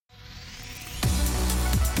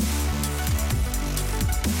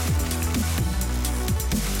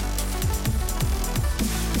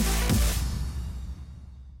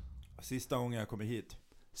Sista gången jag kommer hit.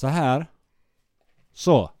 Så här.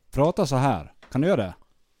 Så, prata så här. Kan du göra det?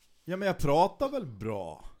 Ja, men jag pratar väl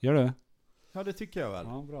bra? Gör du? Ja, det tycker jag väl.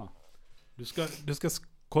 Ja, bra. Du ska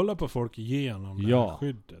kolla på folk igenom det här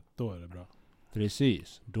skyddet. Då är det bra.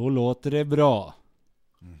 Precis. Då låter det bra.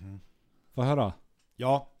 Får jag höra?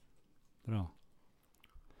 Ja. Bra.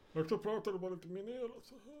 Jag så pratar du bara lite minerat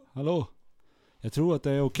så här. Hallå? Jag tror att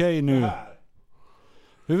det är okej nu.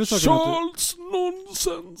 Charles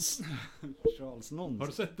Nonsens! Charles Nonsens. Har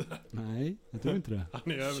du sett det? Nej, jag tror inte det.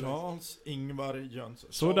 Han är över. Charles Ingvar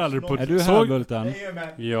Jönsson. Såg du aldrig på... Är du här, Bulten?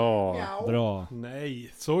 Ja. Bra.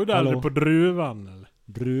 Nej. Såg du aldrig på Druvan eller?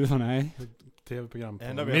 Druvan, nej. TV-program på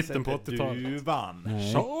Enda mitten på 80-talet. Druvan.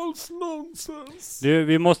 Charles Nonsens. Du,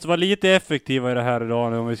 vi måste vara lite effektiva i det här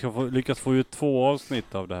idag nu om vi ska lyckas få ut 2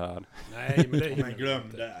 avsnitt av det här. Nej, men det är Men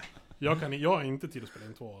glöm det. Jag har inte tid att spela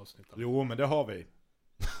in 2 avsnitt. Jo, men det har vi.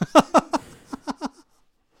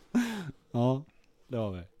 Ja, det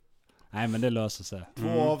har vi. Nej, men det löser sig. 2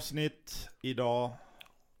 avsnitt idag.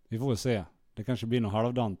 Vi får se. Det kanske blir något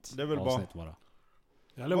halvdant Det är väl avsnitt bara.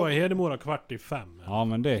 Eller var i Hedemora 4:45. Ja,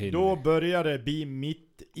 men det hinner Då vi. börjar det bli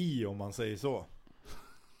mitt i, om man säger så.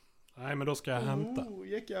 Nej, men då ska jag hämta.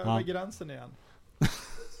 Gick jag över gränsen igen.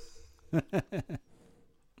 Det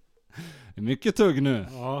är mycket tugg nu.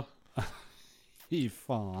 Ja. Fy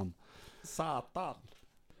fan. Satan.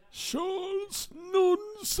 Charles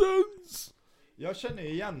Nonsens. Jag känner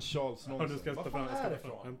igen Charles Ja, Nonsens. du ska Vad ta fan fram, är jag det ska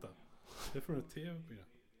ta fram. ifrån? Vänta. Det är från ett tv-program.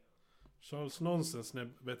 Charles Nonsens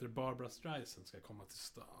när Barbara Streisand ska komma till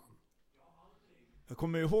stan. Jag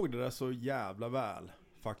kommer ihåg det där så jävla väl,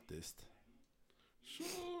 faktiskt.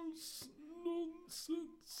 Charles Nonsens.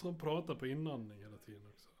 Som pratar på inandning hela tiden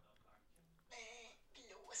också.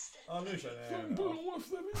 Ja, nu känner jag igen.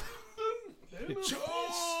 Blåser i vinden.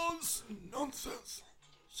 Charles Nonsens.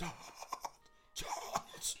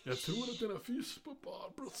 Charles. Jag tror att den har fys på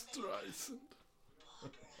Barbara Streisand.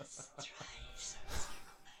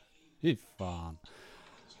 Fy fan.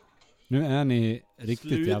 Nu är ni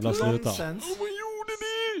riktigt jävla sluta. Nonsens. Vad gjorde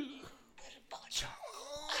ni?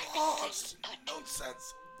 Charles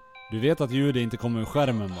Nonsens. Du vet att ljudet inte kommer ur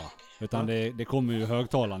skärmen, va? Utan det kommer ur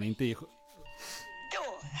högtalaren, inte i... Då,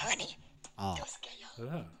 hörni, Ah. då ska jag, Är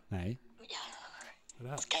det här? Nej. Är det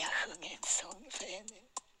här? ska jag sjunga en sång för henne.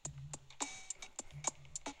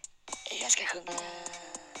 Jag ska sjunga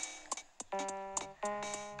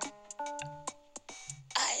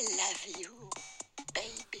I love you,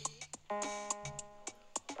 baby.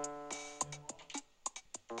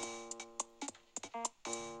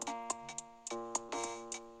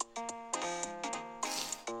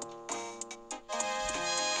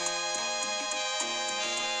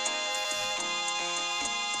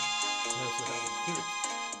 Det är så jävla sjukt.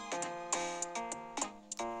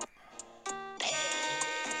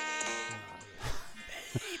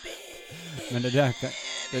 Men det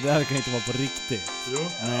där kan inte vara på riktigt. Jo.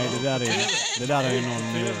 Nej, det där är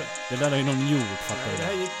ju någon ljud, fattar Det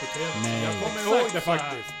här du? gick på tv. Nej. Jag kommer ihåg det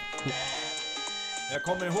faktiskt. Jag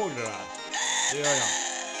kommer ihåg det där. Det gör jag.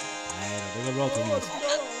 Nej, det var bra, Thomas.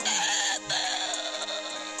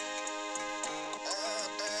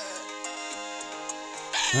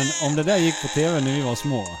 Men om det där gick på tv när vi var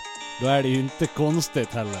små, då är det ju inte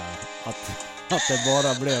konstigt heller att det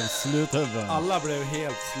bara blev sluthuvuden. Alla blev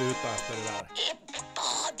helt sluta efter det där.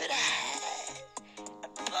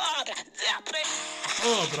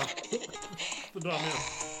 Bra. Så drar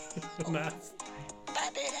ner. Näs.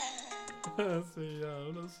 Så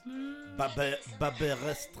jävla slut.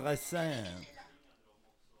 Barbara Streisand.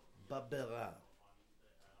 Barbara.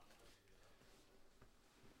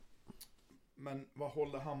 Men vad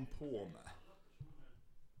håller han på med?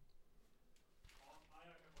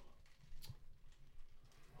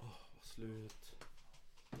 Vad slut.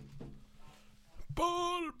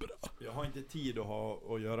 Barbara. Jag har inte tid att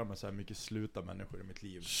ha att göra med så här mycket sluta människor i mitt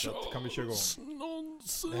liv. Så att, kan vi köra igång?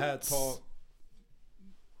 Nonsens. Det här tar...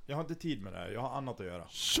 Jag har inte tid med det här. Jag har annat att göra.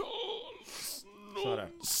 Charles Så är det.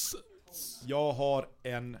 Nonsens. Jag har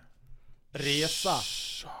en resa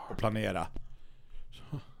att planera.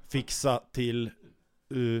 Fixa till,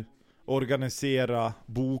 organisera,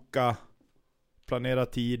 boka, planera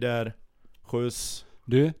tider, skjuts,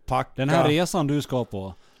 Du, packa. den här resan du ska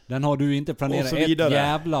på, den har du inte Och planerat så ett vidare.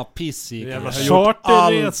 jävla piss i. Jävla Jag har gjort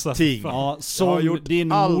charterresa. allting. Fan. Ja, Jag har som gjort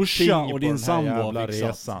din allting morsa på och den din här sambo jävla har fixat.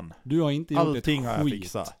 resan. Du har inte gjort Allting har ett jag skit.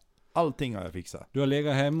 fixat. Allting har jag fixat. Du har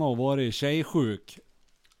legat hemma och varit tjejsjuk.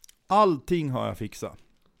 Allting har jag fixat.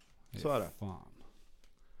 Så är det. Fan.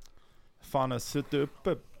 Fan, jag har suttit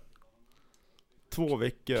uppe 2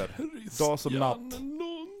 veckor. Dag som natt.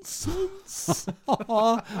 Nonsens.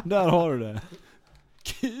 Där har du det.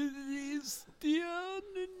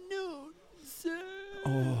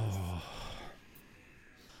 Oh.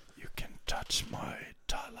 You can touch my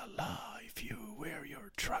talala if you wear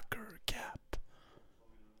your trucker cap.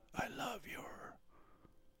 I love your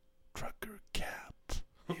trucker cap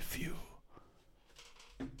if you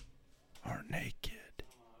are naked.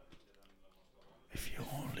 If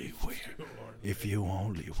you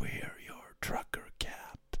only wear your trucker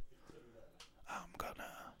cap, I'm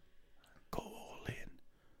gonna go all in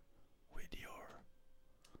with your...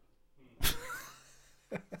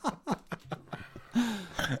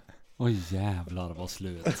 Oj jävlar vad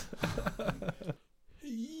slut.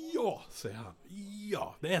 Ja, säger han.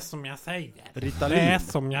 Ja, det är som jag säger. Ritalin. Det är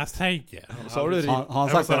som jag säger. Sa du Han har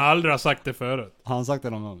sagt Han det, aldrig har sagt det förut. har han sagt det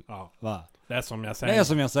någon gång? Ja, Va? det är som jag Det säger. är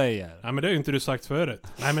som jag säger. Nej, men det har ju inte du sagt förut.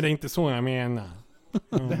 Nej, men det är inte så jag menar.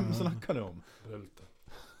 Vem snackar du om?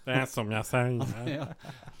 Det är som jag säger. Ja.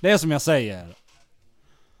 Det är som jag säger.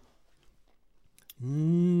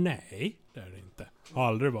 Nej, det är det inte. Har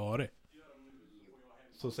aldrig varit.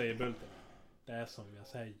 Så säger Bulten. Det är som jag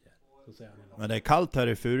säger. Så säger han idag. Men det är kallt här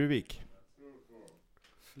i Furuvik.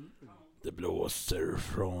 Det blåser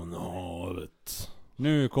från havet.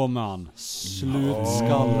 Nu kommer han.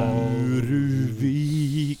 Slutskallen.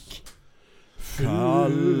 Furuvik.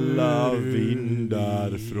 Kalla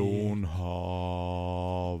vindar från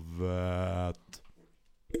havet.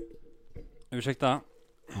 Ursäkta.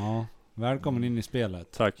 Ja, välkommen in i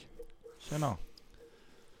spelet. Tack. Tjena.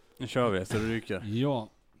 Nu kör vi så det ryker. Ja.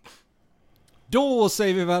 Då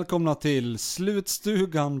säger vi välkomna till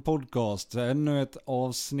Slutstugan podcast. Ännu ett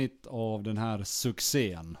avsnitt av den här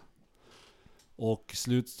succén. Och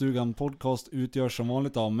Slutstugan podcast utgörs som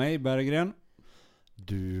vanligt av mig, Berggren.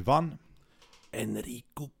 Du vann.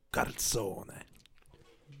 Enrico Calzone.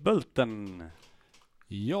 Bulten.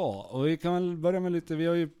 Ja, och vi kan väl börja med lite. Vi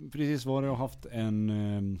har ju precis varit och haft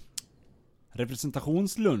en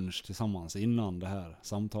representationslunch tillsammans innan det här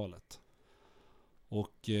samtalet.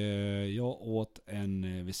 Och jag åt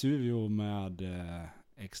en Vesuvio med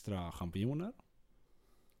extra champinjoner.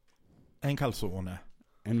 En calzone.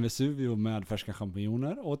 En Vesuvio med färska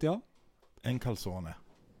champinjoner åt jag. En calzone.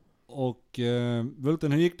 Och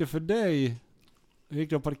Bulten, hur gick det för dig? Hur gick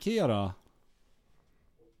det att parkera?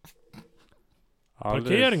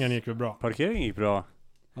 Parkeringen gick väl bra. Parkeringen gick bra.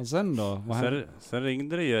 Och sen då? Vad hände? Sen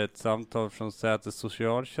ringde det ju ett samtal från Säters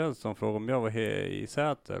socialtjänst som frågade om jag var i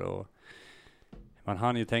Säter. Och man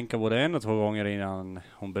hann ju tänka både en och två gånger innan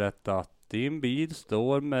hon berättade att din bil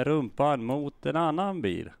står med rumpan mot en annan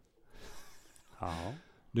bil. Ja.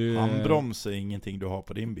 Du, Handbroms är ingenting du har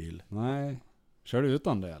på din bil. nej. Kör du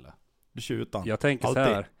utan det eller? Du kör utan. Jag tänker så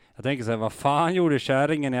Alltid. här. vad fan gjorde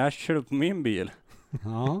kärringen när jag körde på min bil?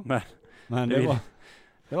 Ja. Men det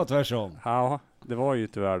var tvärsom. Ja, det var ju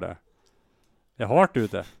tyvärr det. Jag har hårt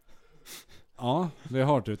ute. Ja, det är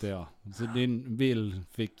hårt ute ja. Så din bil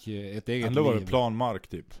fick ett eget Ändå var liv. det planmark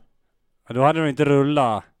typ. Då hade de inte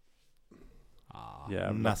rullat. Ja,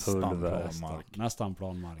 Jävla Nästan pulver. planmark. nästan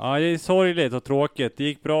planmark. Ja, det är sorgligt och tråkigt. Det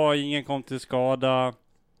gick bra, ingen kom till skada. Ja,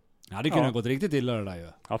 det hade kunnat gått riktigt illa det där ju.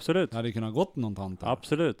 Absolut. Det hade kunnat gått någon tant där.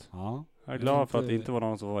 Absolut. Ja. Jag är glad för att det inte var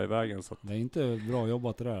någon som var i vägen. Så. Det är inte bra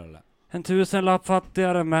jobbat det där eller? En 1000-lapp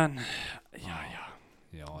fattigare, men ja.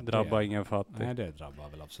 Ja, Drabbar ingen fattig. Nej, det drabbar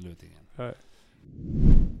väl absolut ingen. Nej.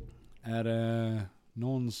 Är det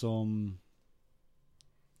någon som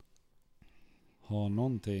har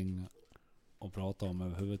någonting att prata om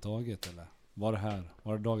överhuvudtaget eller?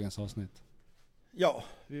 Var det dagens avsnitt? Ja,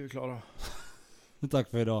 vi är klara. Tack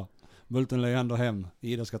för idag. Bulten lägger ändå hem.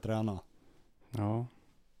 Ida ska träna. Ja.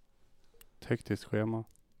 Hektiskt schema.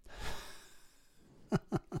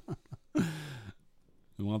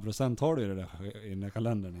 Hur många procent har du i i den där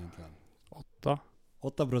kalendern egentligen? 8.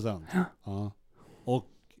 8%? Ja. Och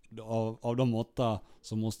av de 8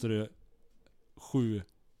 så måste du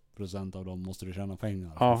 7% av dem måste du tjäna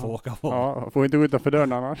pengar för att få åka på. Ja, får inte gå utanför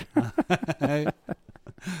dörren annars. Nej.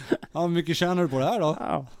 Ja, hur mycket tjänar du på det här då?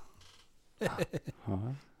 Ja.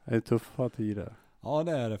 Ja. Det är tuffa tider. Ja,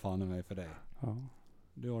 det är det fan i mig för dig. Ja.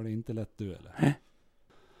 Du har det inte lätt du eller?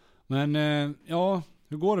 Men ja,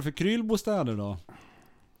 hur går det för krylbostäder då?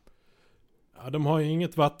 Ja, de har ju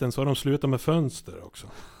inget vatten så de slutar med fönster också.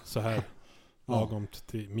 Så här lagom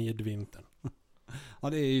till midvintern. Ja,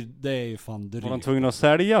 det är ju fan drygt. Var de tvungna att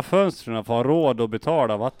sälja fönstren för att ha råd att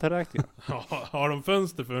betala vattenräkningen? Ja, har de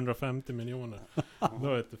fönster för 150 miljoner?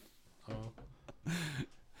 Då vet du. Ja.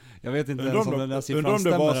 Jag vet inte Undrar ens om om de- den där undrar siffran om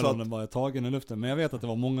det var stämmer så eller om att- den bara är tagen i luften. Men jag vet att det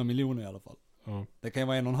var många miljoner i alla fall. Ja. Det kan ju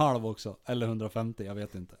vara 1,5 också. Eller 150, jag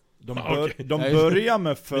vet inte. De Okej. börjar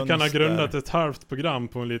med fönster. Vi kan ha grundat ett halvt program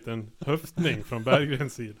på en liten höftning från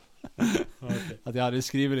Berggrens sida. Okej. Att jag hade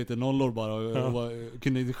skrivit lite nollor bara och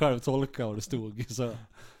kunde inte själv tolka vad det stod. Så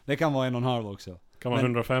det kan vara 1,5 också. Kan vara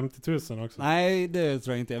Men- 150 000 också. Nej, det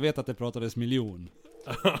tror jag inte. Jag vet att det pratades miljon.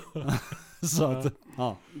 Så att,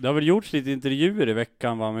 ja. Det har väl gjorts lite intervjuer i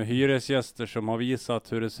veckan va, med hyresgäster som har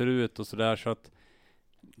visat hur det ser ut och sådär, så att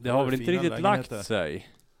det har väl inte fina riktigt lägenheter. lagt sig.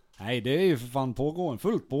 Nej, det är ju för fan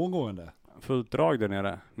fullt pågående. Fullt drag där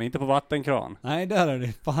nere, men inte på vattenkran. Nej, där är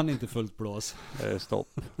det fan inte fullt blås. Där är det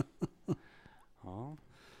stopp. Ja.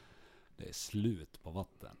 Det är slut på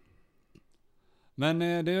vatten. Men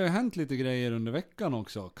det har ju hänt lite grejer under veckan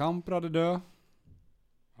också. Kamprade dö.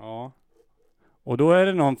 Ja. Och då är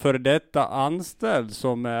det någon för detta anställd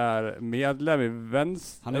som är medlem i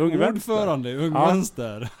Han Ung är Vänster. ordförande i Ung Ja.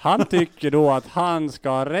 Vänster. Han tycker då att han ska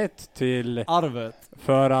ha rätt till, Arvet.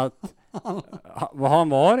 för att vad han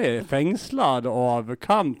varit fängslad av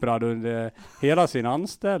Kamprad under hela sin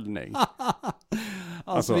anställning. Alltså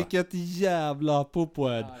Alltså. vilket jävla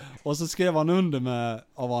popoed. Och så skrev han under med,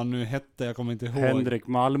 av vad han nu hette, jag kommer inte ihåg. Henrik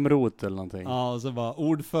Malmrot eller någonting. Ja, och så var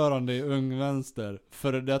ordförande i Ung Vänster,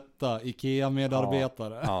 före detta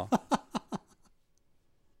IKEA-medarbetare. Ja.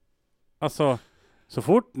 Alltså, så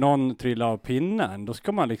fort någon trillar av pinnen, då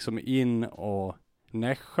ska man liksom in och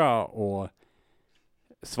näscha och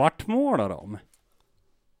svartmåla dem.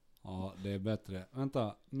 Ja, det är bättre.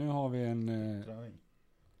 Vänta, nu har vi en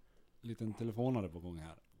liten telefonare på gång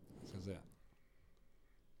här. Ska se.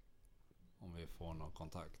 Om vi får någon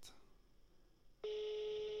kontakt.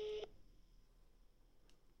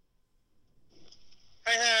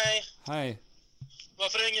 Hej hej! Hej,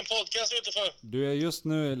 Varför är ingen podcast ute för? du är just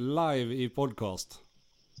nu live i podcast.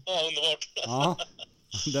 Ja, underbart. Ja,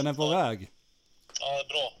 den är på väg. Ja,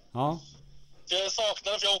 bra. Ja, Jag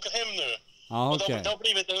saknar den för jag åker hem nu. ja Och det, okej. det har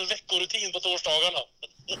blivit en veckorutin på torsdagarna.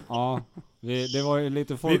 Ja, det var ju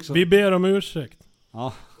lite folk som... Vi ber om ursäkt.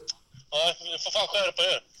 Ja, Ja, ni får fan skärpa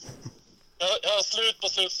er. Jag har slut på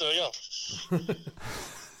slutstugan.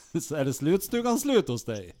 så är det slutstugan slut hos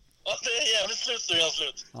dig? Ja, det är jävligt slutstugan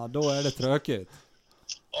slut. Ja, då är det tråkigt.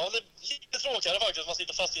 Ja, det är lite tråkigare faktiskt. Man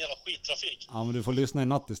sitter fast i en jävla skittrafik. Ja, men du får lyssna i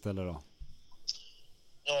natt istället då.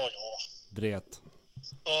 Ja. Dret.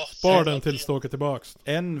 Ja, Spar den tills du åker tillbaks.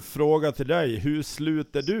 En fråga till dig. Hur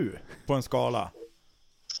slut är du på en skala?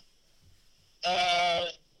 Ja,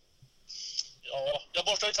 jag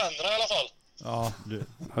borstar ju tänderna i alla fall. Ja, du.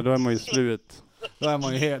 Ja, då är man ju slut. Då är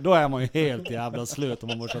man ju helt jävla slut om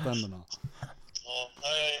man borstar tänderna. Ja,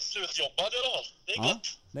 jag är slutjobbad i alla fall. Det är Ja,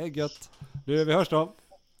 gött. det är gött. Du, vi hörs då.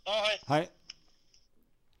 Ja, hej. Hej.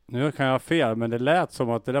 Nu kan jag ha fel, men det lät som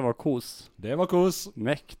att det där var kos. Det var kos.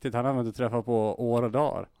 Mäktigt, han har inte träffat på år och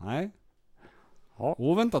dagar. Nej. Ja.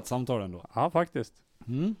 Oväntat samtal ändå. Ja, faktiskt.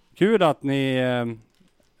 Mm. Kul att ni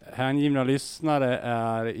hängivna lyssnare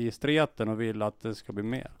är i streten och vill att det ska bli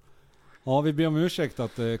mer. Ja, vi ber om ursäkt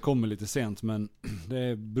att det kommer lite sent, men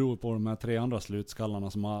det beror på de här 3 andra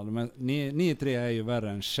slutskallarna som har... Men ni 3 är ju värre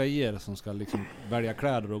än tjejer som ska liksom välja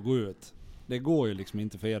kläder och gå ut. Det går ju liksom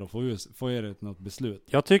inte för er att få er något beslut.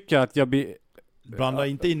 Jag tycker att jag blir... Blanda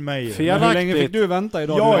inte in mig. Fel. Men hur länge fick du vänta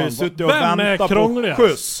idag? Jag har ju Björn? suttit och Vem är väntat på krångligast?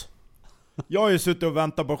 skjuts. Jag har ju suttit och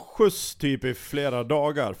väntat på skjuts typ i flera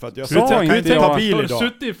dagar för att jag Sa kan inte inte jag- ta Har bil du idag.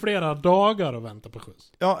 suttit i flera dagar och väntat på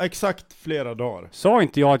skjuts? Ja, exakt flera dagar. Sa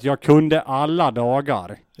inte jag att jag kunde alla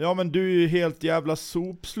dagar? Ja, men du är ju helt jävla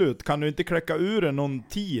sopslut. Kan du inte kläcka ur en någon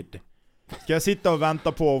tid? Ska jag sitta och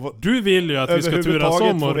vänta på... Du vill ju att vi ska turas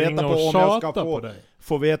Överhuvudtaget om få och reda ringa på och om jag ska tjata få- på dig.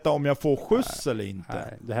 Få veta om jag får skjuts eller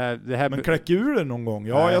inte. Nej, det här Men kläck ur det någon gång.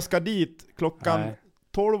 Ja, Nej. jag ska dit. Klockan Nej.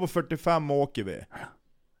 12:45 åker vi.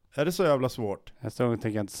 Är det så jävla svårt? Nästa gång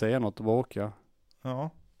tänker jag inte säga något och bara åka. Ja,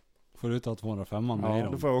 Får du ta 205 med Ja, mig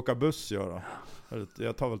då då? får jag åka buss göra.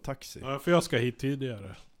 Jag tar väl taxi. Ja, för jag ska hit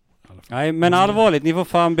tidigare. Nej, men allvarligt, ni får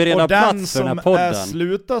fan bereda Och den plats för den som här podden. är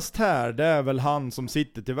slutast här, det är väl han som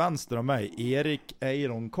sitter till vänster om mig, Erik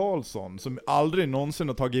Eiron Karlsson, som aldrig någonsin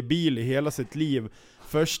har tagit bil i hela sitt liv.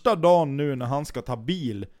 Första dagen nu när han ska ta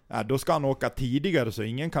bil, då ska han åka tidigare så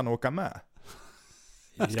ingen kan åka med.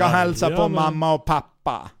 Ska hälsa på mamma och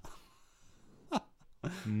pappa.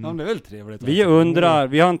 Ja, men det är väl trevligt. Vi undrar,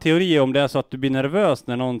 vi har en teori om det är så att du blir nervös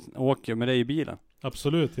när någon åker med dig i bilen.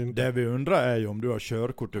 Absolut inte. Det vi undrar är ju om du har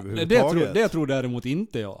körkort överhuvudtaget. Det tror däremot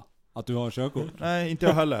inte jag. Att du har körkort. Nej, inte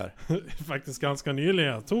jag heller. Faktiskt ganska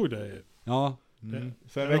nyligen jag tog det. Ja.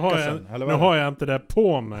 För en Nu vecka har, sedan. jag, Eller nu vad? har jag inte det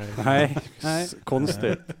på mig. Nej, Nej.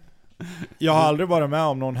 konstigt. Jag har aldrig varit med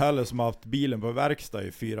om någon heller som har haft bilen på verkstad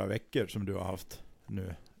i 4 veckor som du har haft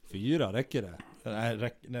nu. 4, räcker det? Nej,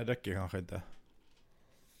 räcker kanske inte.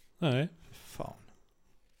 Nej. Fan.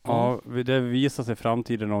 Ja, det visar sig i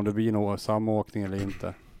framtiden om det blir någon samåkning eller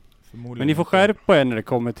inte. Förmodligen Men ni får inte. skärpa er när det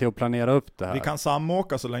kommer till att planera upp det här. Vi kan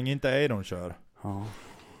samåka så länge inte Eiron kör. Ja.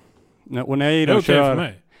 Och när Det är Eiron okej för kör,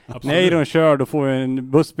 mig. när Absolut. Eiron kör, då får vi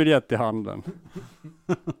en bussbiljett i handen.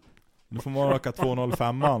 Nu får man åka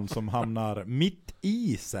 205an som hamnar mitt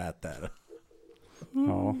i Säter.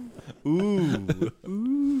 Ja.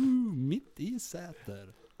 Mitt i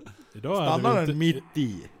Säter. Idag hade vi Stannar inte- den mitt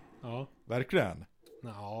i? Ja. Verkligen?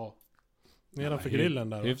 Ja. Nedanför grillen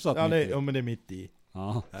där. Hyfsat Ja, mitt i. men det är mitt i.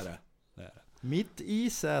 Ja. Är det? Det är det. Mitt i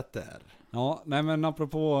Säter. Ja, nej men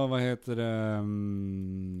apropå, vad heter det,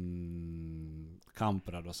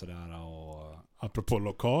 Kamprad och sådär och Apropå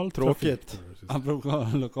lokal Tråkigt. trafik. apropå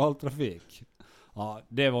lokaltrafik. Ja,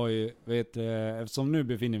 det var ju, eftersom nu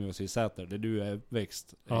befinner vi oss i Säter, där du är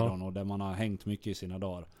uppväxt, Ja. Eiron, och där man har hängt mycket i sina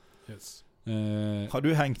dagar. Yes. Har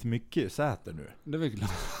du hängt mycket i Säter nu? Det är väl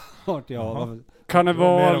klart, ja. Jaha. Kan det Det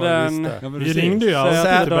var mer vara än vad jag den visste. Ja, men Vi precis. ringde ju alltid till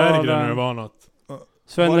Säterdalen. Berggren när det var något.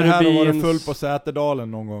 Sven Var det här och var du Rubins... full på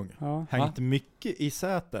Säterdalen någon gång? Ja. Hängt mycket i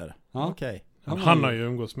Säter? Ja. Okej. Han har ju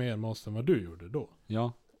umgås mer med oss än vad du gjorde då.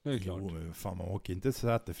 Ja, det är klart. Jo, men fan man åker inte till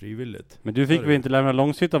Säter frivilligt. Men du fick väl inte lämna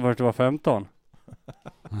Långshyttan förrän du var 15?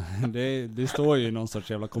 Det står ju i någon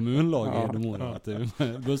sorts jävla kommunlag Ja. i Hedemora att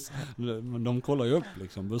de kollar ju upp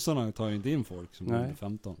liksom. Bussarna tar ju inte in folk som är Nej. under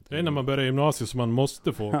 15. Det är när man börjar gymnasiet som man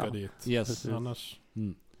måste få åka Ja. dit. Yes. Annars...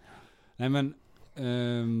 Mm. Nej men,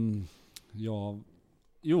 ja,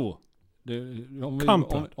 jo.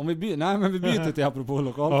 Kampen. Om vi byter till apropå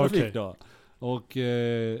lokaltrafik Okej. då. Och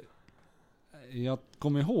jag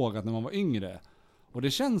kommer ihåg att när man var yngre, och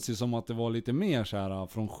det känns ju som att det var lite mer så här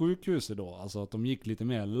från sjukhuset då, alltså att de gick lite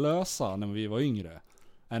mer lösa när vi var yngre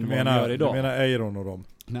än Du vad de gör du idag. menar Eiron och dem?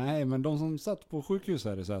 Nej, men de som satt på sjukhus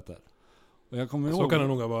här i Säter. Och jag kommer Så ihåg, kan det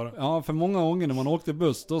nog vara. ja, för många gånger när man åkte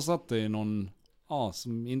buss, då satt det någon, ja,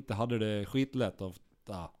 som inte hade det skitlätt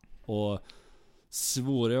ofta. Och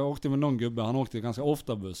svor, jag åkte med någon gubbe, han åkte ganska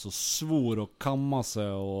ofta buss och svor och kammade sig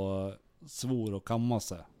och svor och kammade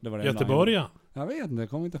sig. Det var det enda han Göteborg, gjorde. ja. Jag vet inte, jag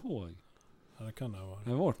kommer inte ihåg. Ja, det kan det vara. Det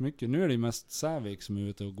har varit mycket. Nu är det ju mest Sävik som är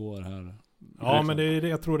ute och går här. Ja, men det är det,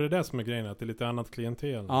 jag tror det är det som är grejen, att det är lite annat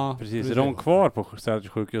klientel. Ja, Precis, är de kvar på Säters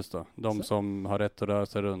sjukhus då? De som har rätt att röra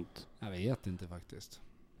sig runt. Jag vet inte faktiskt.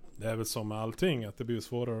 Det är väl som med allting, att det blir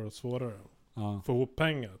svårare och svårare Ja, att få ihop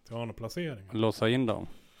pengar till att ha några placeringar. Låsa in dem.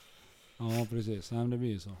 ja precis. Nej, men det blir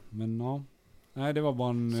ju så. Men ja. Nej, det var bara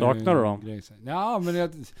en... Saknar du dem? grej. Ja,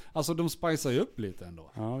 men alltså de spicar ju upp lite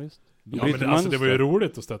ändå. Ja, visst. Ja, men det var ju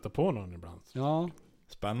roligt att stöta på någon ibland. Ja,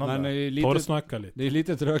 Spännande. men det är lite... Porrsnacka lite. Det är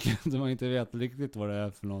lite tråkigt att man inte vet riktigt vad det är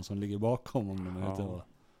för någon som ligger bakom om de är ute och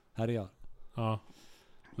härjar. Ja.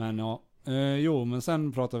 Men ja, jo, men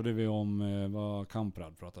sen pratade vi om vad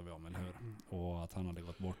Kamprad pratade vi om, eller hur? Och att han hade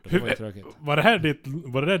gått bort. Det var ju tråkigt.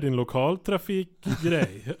 Var det din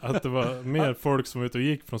lokaltrafikgrej? Att det var mer folk som var ute och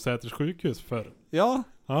gick från Säters sjukhus förr? Ja,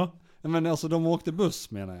 Ja. men alltså de åkte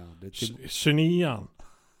buss menar jag. Det är till... 29an.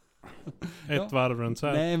 Ett Ja. varv runt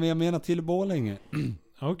Säter. Nej, men jag menar till Borlänge.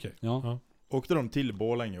 Okej. Ja. Ja. Åkte de till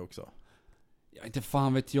Borlänge också? Ja, inte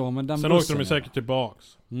fan vet jag, men den Sen bussen åkte de ju säkert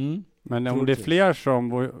tillbaks. Mm. Men om det är Troligtvis. fler som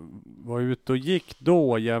var ute och gick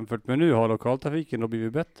då jämfört med nu, har lokaltrafiken då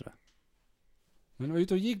blivit bättre? Men de var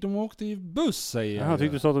ute och gick, de åkte i buss säger Jag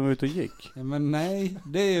tyckte du sa att de var ute och gick. Ja, men nej,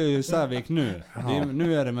 det är ju Sävik nu.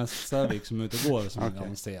 Nu är det mest Sävik som är ute och går som Okej.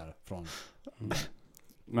 man ser från.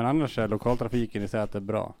 Men annars är lokaltrafiken i Säter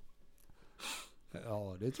bra.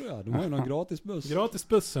 Ja, det tror jag. De har ju någon gratis buss.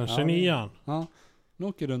 Gratisbussen, Ja, 29an. Ja, de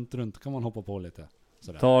åker runt kan man hoppa på lite.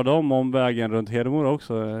 Sådär. Tar de omvägen runt Hedemora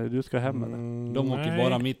också? Du ska hem eller? De åker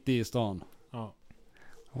bara mitt i stan. Ja.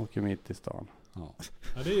 Åker mitt i stan. Ja.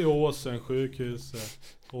 Ja, det är ju Åsen, sjukhuset.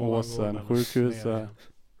 Åsen, sjukhuset.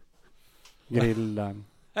 Grillen.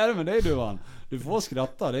 Är det med dig du Van? Du får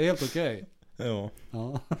skratta, det är helt okej. Ja.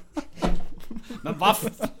 Ja. Men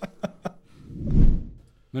varför?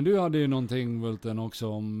 Men du hade ju någonting Bulten också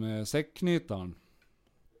om säckknytaren.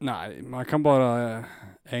 Nej, man kan bara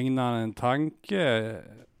ägna en tanke.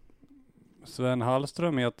 Sven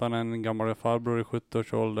Hallström heter han, en gammal farbror i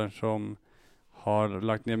 70-årsåldern som har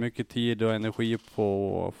lagt ner mycket tid och energi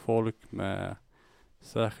på folk med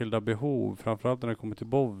särskilda behov, framförallt när det kommer till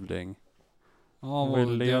bowling. Ja, Vad är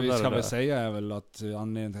och det vi ledare ska där? väl säga är väl att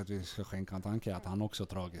anledningen till att vi ska skänka en tanke är att han också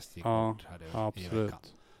tragiskt gick Ja, bort här i veckan.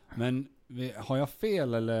 absolut. Men har jag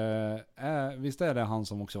fel eller visst är det han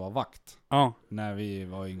som också var vakt Ja, när vi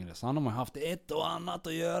var yngre? Så han har man haft ett och annat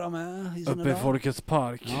att göra med i sina uppe i dagar. Folkets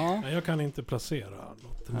park. Ja. Nej, jag kan inte placera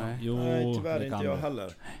något. Nej. Jo, Nej, tyvärr det inte kan jag du.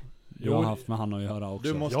 heller. Jag har haft med han att göra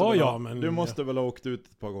också. Du måste, Ja, väl, ja, men- du måste väl ha åkt ut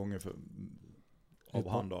ett par gånger av Ett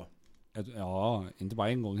par- han då? Ja, inte bara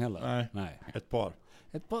en gång heller. Nej. Ett par.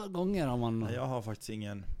 Ett par gånger har man Nej, jag har faktiskt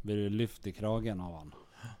ingen. blivit lyft i kragen av han.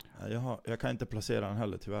 Nej, jag kan inte placera den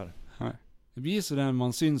heller tyvärr. Nej. Det blir så där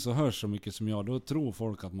man syns och hörs så mycket som jag. Då tror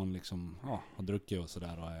folk att man liksom har druckit och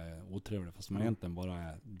sådär och är otrevlig. Fast man egentligen bara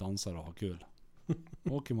är dansar och har kul.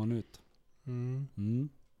 Åker man ut. Mm.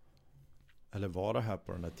 Eller var det här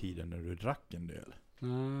på den där tiden när du drack en del?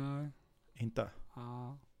 Nej. Inte?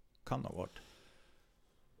 Ja. Kan ha varit.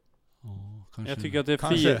 Kanske. Jag tycker att det är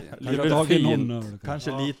Kanske. fint. Lite Det är väl tagit någon fint. över det,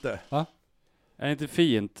 Kanske Ja. lite. Är det inte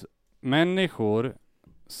fint? Människor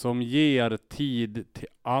som ger tid till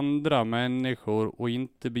andra människor och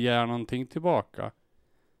inte begär någonting tillbaka.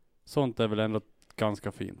 Sånt är väl ändå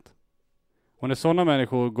ganska fint. Och när sådana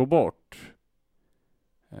människor går bort,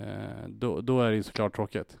 då är det ju såklart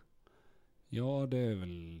tråkigt. Ja, det är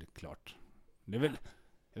väl klart. Det är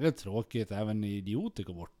väl tråkigt även idioter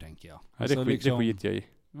går bort, tänker jag. Nej, det skiter jag i.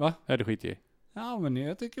 Va? Nej, det skiter jag i. Ja, men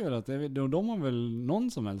jag tycker väl att de har väl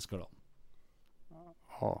någon som älskar dem. Ja,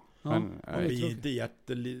 Ja. men Ja, Jag det är är inte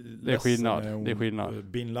jätteledsen Det är skillnad. när Det är skillnad.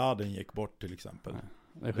 Bin Laden gick bort till exempel.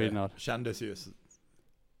 det är skillnad. Det kändes ju.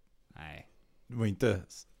 Nej. Det var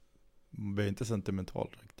inte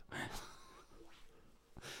sentimentalt direkt.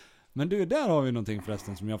 Men du, där har vi någonting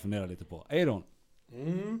förresten som jag funderar lite på. Eiron,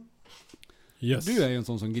 Yes. du är ju en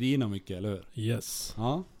sån som grinar mycket, eller hur? Yes.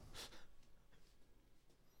 Ja.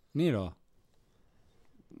 Ni då?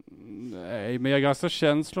 Nej, men jag är ganska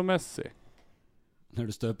känslomässig. När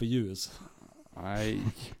du stöper ljus? Nej,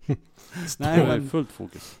 Nej, jag är men, fullt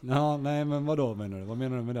fokus. ja, nej, men vadå menar du? Vad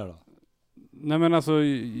menar du med det då? Nej men alltså,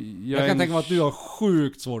 Jag kan tänka mig att du har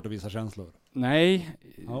sjukt svårt att visa känslor. Nej,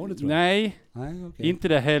 Ja, det tror jag. nej, Nej, okej. inte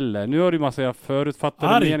det heller. Nu har du massa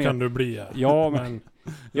förutfattade Arg meningar. kan du bli. Ja, men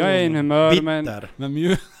jag är i en humör, men... Bitter. Men,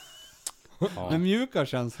 Ja. men mjuka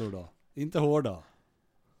känslor då? Inte hårda?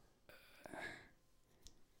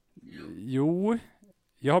 Jo,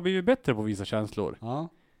 jag har blivit bättre på att visa känslor. Ja.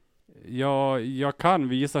 Jag kan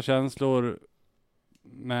visa känslor,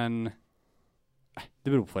 men det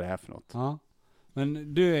beror på vad det är för något. Ja.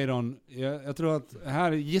 Men du Eiron, jag tror att,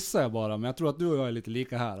 här gissar jag bara, men jag tror att du och jag är lite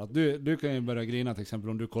lika här. Att du kan ju börja grina till exempel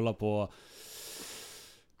om du kollar på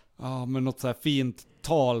men något så här fint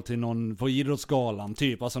tal till någon på idrottsgalan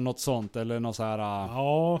typ, alltså något sånt eller något så här.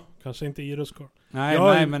 Ja, kanske inte idrottskår. Nej, jag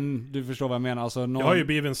har nej ju- men du förstår vad jag menar. Alltså någon... Jag har ju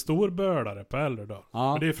blivit en storbördare på äldre dag.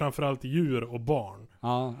 Ja. Och det är framförallt djur och barn.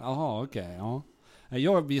 Ja, jaha, okej, ja.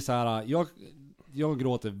 Jag blir så här, jag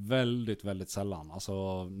gråter väldigt, väldigt sällan.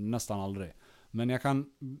 Alltså nästan aldrig. Men jag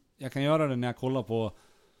kan göra det när jag kollar på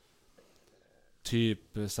typ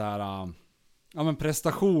så här, men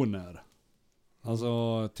prestationer.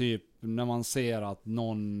 Alltså typ när man ser att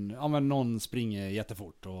någon springer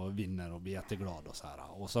jättefort och vinner och blir jätteglad och så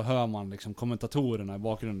här. Och så hör man liksom kommentatorerna i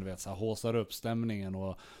bakgrunden, du vet, så här, håsar upp stämningen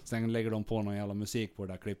och sen lägger de på någon jävla musik på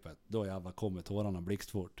det där klippet. Då jävlar kommer tårarna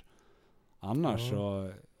blixtfort. Annars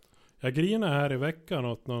så... Jag grinade här i veckan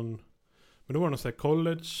åt någon... Men det var någon sån här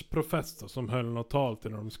collegeprofessor som höll något tal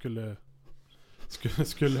till när de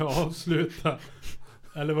skulle avsluta.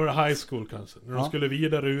 Eller var det high school kanske? När de skulle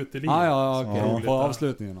vidare ut i livet. Ja, okej. Drog På lite-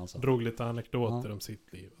 avslutningen alltså. Drog lite anekdoter om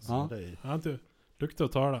sitt liv. Och så. Ja. Det är Han inte duktig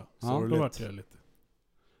att tala. Så Ja. då vart jag lite...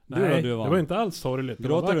 Du då, Nej, du det var- var inte alls sorgligt. Det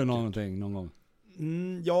var Gråter du vackert. någonting någon gång?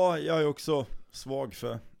 Ja, jag är också svag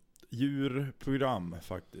för djurprogram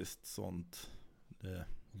faktiskt. Sånt.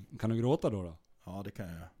 Kan du gråta då? Ja, det kan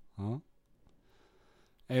jag. Ja.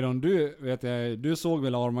 Eiron, du såg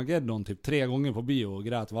väl Armageddon typ 3 gånger på bio och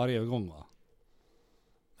grät varje gång, va?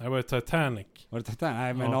 Det var ju Titanic. Var det Titanic?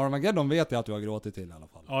 Nej, men Ja. Armageddon vet jag att du har gråtit till i alla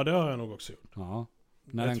fall. Ja, det har jag nog också gjort. Ja.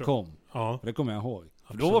 När Jag den tror- kom. Ja. Det kommer jag ihåg.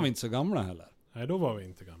 För då Absolut. var vi inte så gamla heller. Nej, då var vi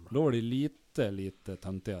inte gamla. Då var det lite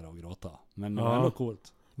töntigare att gråta. Men det var Ja. ändå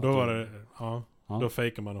coolt. Då var det... Ja. Ja. Då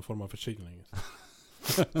fejkar man någon form av förkylning.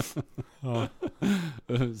 Ja.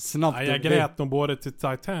 Snabbt. Nej, jag grät nog både till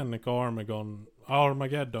Titanic och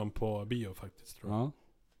Armageddon på bio faktiskt, tror jag. Ja.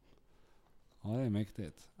 Ja, det är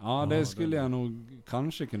mäktigt. Ja, det skulle jag nog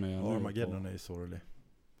kanske kunna göra. nu Armageddon på- är ju sorglig.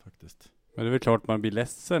 Faktiskt. Men det är väl klart man blir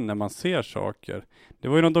ledsen när man ser saker. Det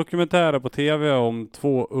var ju någon dokumentär på tv om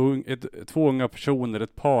två unga personer,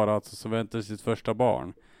 ett par alltså, som väntade sitt första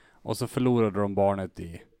barn. Och så förlorade de barnet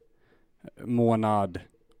i månad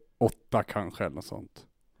 8 kanske eller något sånt.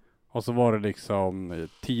 Och så var det liksom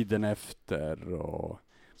tiden efter och man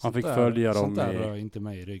Sånt fick där- följa dem Sånt där i... rör inte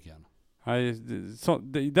mig i ryggen. Nej,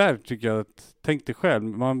 det där tycker jag att, tänk dig själv,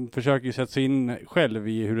 man försöker ju sätta sig in själv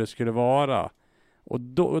i hur det skulle vara. Och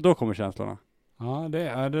då kommer känslorna. Ja,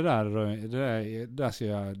 där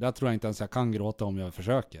tror jag inte ens jag kan gråta om jag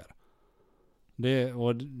försöker.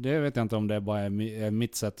 Det vet jag inte om det bara är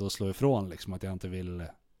mitt sätt att slå ifrån liksom, att jag inte vill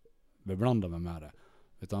beblanda mig med det.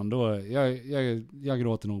 Utan då, jag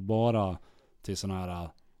gråter nog bara till såna här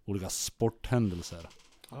olika sporthändelser.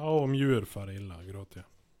 Ja, om djur far illa gråter jag.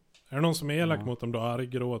 Är det någon som är elak mot dem då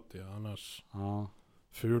gråter jag, annars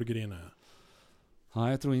fulgrinar jag. Ja,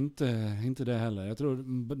 jag tror inte det heller. Jag tror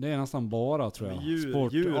det är nästan bara, tror jag.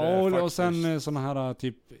 Sport. Djur Och sen såna här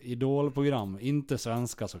typ idolprogram. Inte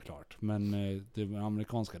svenska såklart, men det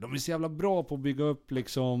amerikanska. De är så jävla bra på att bygga upp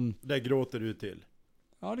liksom... Det gråter du till.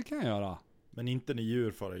 Ja, det kan jag göra. Men inte när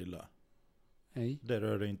djur far illa. Nej. Det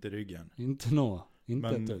rör dig inte ryggen. Inte nå. Inte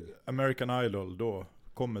Men American Idol, då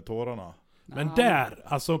kommer tårarna. Men där,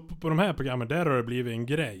 alltså på de här programmen, där har det blivit en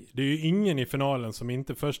grej. Det är ju ingen i finalen som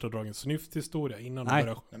inte först har dragit en snyfthistoria innan de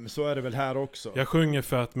börjar. Nej, men så är det väl här också. Jag sjunger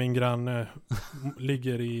för att min granne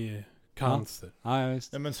ligger i cancer. Ja,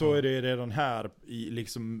 visst. Ja, men så är det redan här,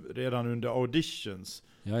 redan under auditions.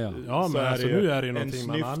 Ja, men alltså nu är det ju någonting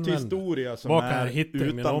man använder. En snyfthistoria som vad kan jag är hitta i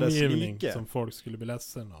min utan dess omgivning like. som folk skulle bli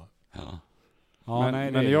ledsen av?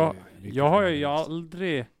 Men jag har ju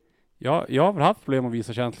aldrig... Jag har väl haft problem att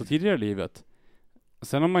visa känslor tidigare i livet.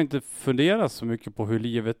 Sen har man inte funderat så mycket på hur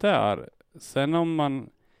livet är. Sen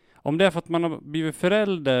om det är för att man har blivit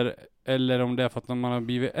förälder eller om det är för att man har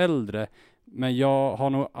blivit äldre. Men jag har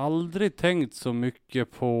nog aldrig tänkt så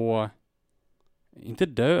mycket på, inte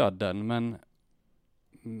döden,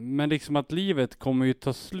 men liksom att livet kommer ju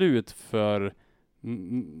ta slut för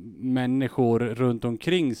människor runt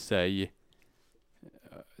omkring sig.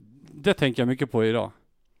 Det tänker jag mycket på idag.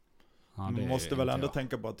 Man måste väl ändå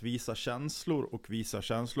tänka på att visa känslor, och visa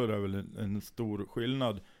känslor är väl en stor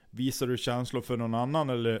skillnad. Visar du känslor för någon annan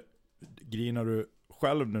eller grinar du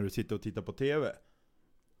själv när du sitter och tittar på tv?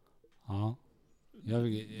 Ja,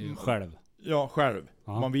 själv. Ja, själv.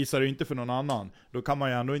 Ja. Man visar ju inte för någon annan. Då kan man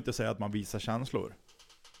ju ändå inte säga att man visar känslor.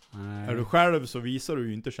 Nej. Är du själv så visar du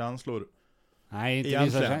ju inte känslor. Nej,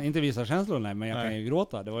 inte visa känslor, nej, men jag kan ju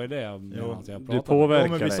gråta. Det var ju det jag pratade. Du påverkar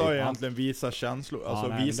men vi dig. sa ju egentligen visa känslor. Alltså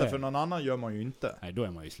nej, visa för någon annan gör man ju inte. Nej, då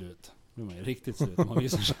är man ju slut. Då är man ju riktigt slut. Man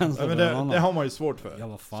visar känslor men för någon annan. det har man ju svårt för. Ja,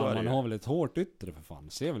 vad fan, man har väl ett hårt yttre för fan.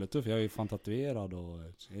 Ser väl tuff. Jag är ju fan tatuerad och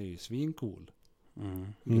är ju svincool.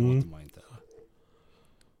 Gråter man inte.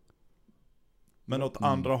 Men åt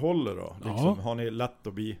andra hållet då? Liksom, har ni lätt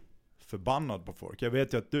att bli förbannad på folk? Jag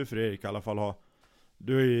vet ju att du, Fredrik, i alla fall har...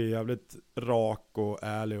 Du är ju jävligt rak och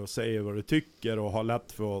ärlig och säger vad du tycker och har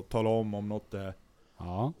lätt för att tala om något är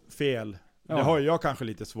fel. Ja. Det har jag kanske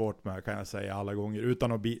lite svårt med, kan jag säga, alla gånger.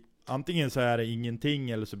 Utan att bli... Antingen så är det ingenting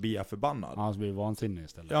eller så blir jag förbannad. Ja, så blir det vansinnig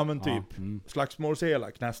istället. Ja, men typ.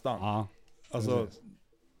 Slagsmålselak nästan. Ja. Alltså...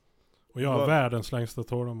 Och jag har världens längsta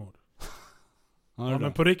tålamod. Ja,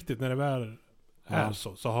 men på riktigt, när det väl är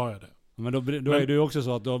så har jag det. Men då är det ju också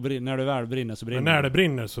så att när det väl brinner så brinner det. Men när det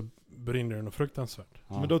brinner så brinner det nog fruktansvärt.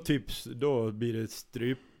 Ja. Men då blir det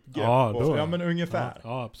strypgrepp. Ja, men ungefär.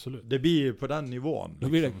 Ja, absolut. Det blir på den nivån. Då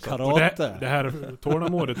blir det karate. Det här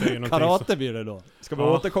tålamodet är ju någonting karate blir det då. Ska vi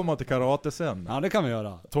återkomma till karate sen? Ja, det kan vi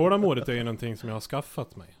göra. Tålamodet är ju någonting som jag har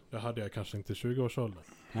skaffat mig. Det hade jag kanske inte i 20-årsåldern.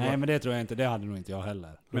 Nej, men det tror jag inte. Det hade nog inte jag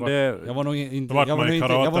heller. Men jag var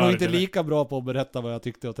nog inte lika bra på att berätta vad jag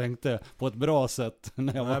tyckte och tänkte på ett bra sätt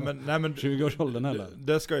när jag var 20-årsåldern heller.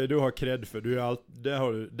 Det ska ju du ha cred för.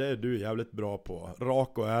 Det är du jävligt bra på.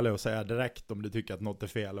 Rak och ärlig och säga direkt om du tycker att något är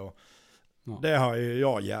fel. Och det har ju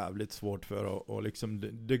jag jävligt svårt för. Och liksom,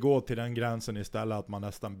 det går till den gränsen istället att man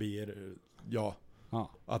nästan blir...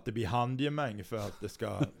 Att det blir handgemäng för att det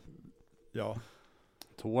ska...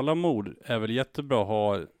 Tålamod är väl jättebra att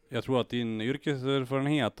ha. Jag tror att din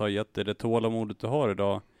yrkeserfarenhet har gett dig det tålamodet du har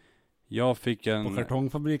idag. Jag fick på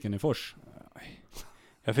kartongfabriken i Fors.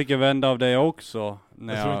 Jag fick en vända av det också.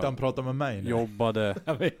 När jag tror inte han pratar med mig. Jobbade.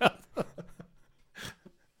 Jag vet.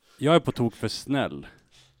 Jag är på tok för snäll.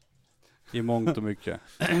 I mångt och mycket.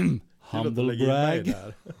 Humble brag.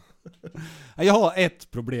 Jag har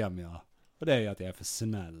ett problem, och det är att jag är för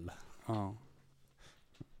snäll. Ja.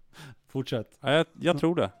 Fortsätt. Ja, jag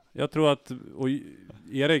tror det. Jag tror att... Och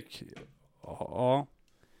Erik... Ja.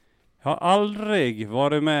 Jag har aldrig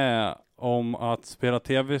varit med om att spela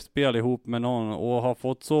tv-spel ihop med någon och har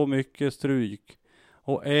fått så mycket stryk.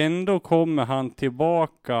 Och ändå kommer han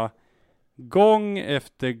tillbaka gång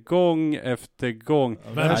efter gång efter gång.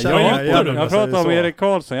 Jag pratar om Erik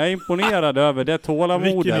Karlsson. Jag är imponerad över det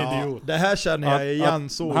tålamodet. Det här känner jag igen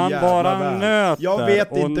så han jävla bara väl. Nöter. Jag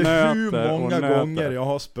vet inte hur och många nöter. gånger jag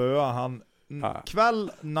har spöat han.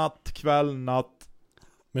 Kväll, natt.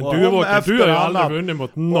 Men du har ju aldrig vunnit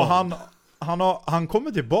mot någon. Och han han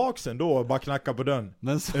kommer tillbaks ändå och bara knackar på dörren.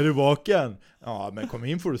 Men Är du vaken? Ja, men kom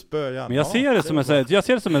in får du spö igen. Men jag ser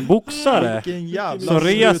det som en boxare Vilken jävla som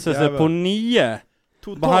reser sig slutjävel. på 9.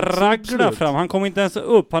 Bara han raglar slut. fram, han kommer inte ens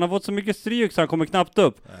upp. Han har fått så mycket stryk så han kommer knappt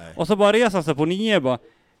upp. Nej. Och så bara reser han sig på 9 bara,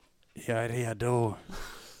 jag är redo.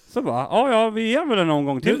 Så bara, ja vi är väl en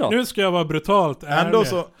omgång till då. Nu ska jag vara brutalt ärlig.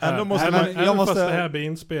 Ändå måste Nej, man... men Även fast det här blir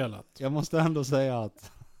inspelat. jag måste ändå säga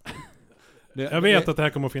att... Jag vet att det här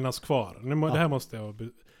kommer att finnas kvar. Det här måste jag...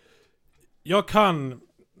 Jag kan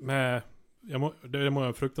med... Det mår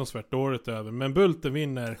jag fruktansvärt dåligt över. Men Bulten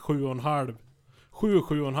vinner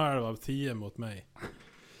 7,5 av 10 mot mig.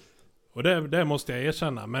 Och det måste jag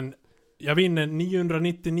erkänna. Men jag vinner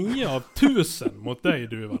 999 av 1000 mot dig,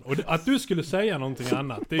 Duvan. Och att du skulle säga någonting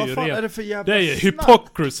annat, det är Vad ju fan är det ret. för jävla Det är ju snack?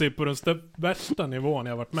 hypocrisy på den värsta nivån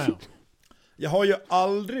jag har varit med om. Jag har ju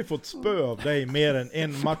aldrig fått spö av dig mer än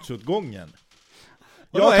en match åt gången.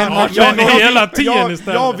 Vadå, en match? Hela tiden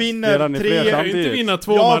istället. Jag vinner Spelar ni fler Jag kan ju samtidigt? inte vinna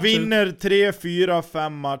 2 Jag matcher. vinner 3, 4,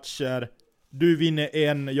 5 matcher. Du vinner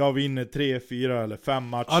 1, jag vinner 3, 4 eller 5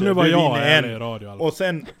 matcher. Ja, nu var du jag vinner ärlig i radio i alla fall. Och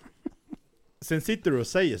sen sitter du och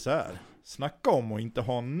säger så här. Snacka om att inte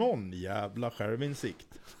ha någon jävla självinsikt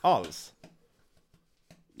alls.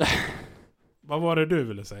 Vad var det du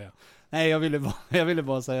ville säga? Nej, jag ville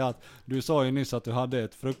bara säga att du sa ju nyss att du hade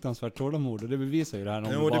ett fruktansvärt tålamod, och det bevisar ju det här.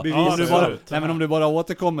 Jo, det Ja, bevisar det ju var- det. Nej, men om du bara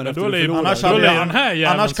återkommer Men efter då du lär ju- förlorar. Annars, Då hade lär jag, den här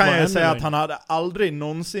jäveln annars kan vara jag ännu säga att längre. han hade aldrig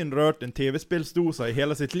någonsin rört en tv-spelsdosa i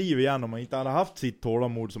hela sitt liv igen om han inte hade haft sitt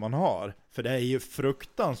tålamod som han har. För det är ju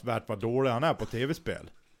fruktansvärt vad dålig han är på tv-spel.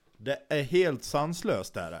 Det är helt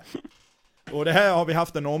sanslöst det här. Och det här har vi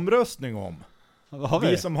haft en omröstning om. Vad har Vi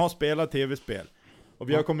vi? som har spelat tv-spel. Och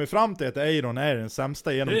vi har kommit fram till att Eiron är den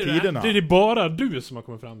sämsta genom tiderna. Det är bara du som har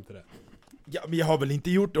kommit fram till det. Ja, men jag har väl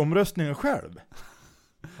inte gjort omröstningen själv? Det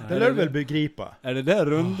Nej, lär du väl begripa? Är det där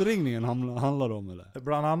rundringningen handlar om, eller?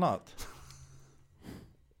 Bland annat.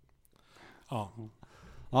 Ja.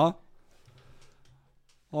 Ja.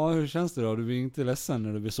 Ja, hur känns det då? Du blir inte ledsen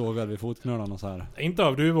när du blir sågad vid fotknölarna så här? Inte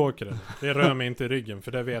av duvåkare. Det rör mig inte i ryggen,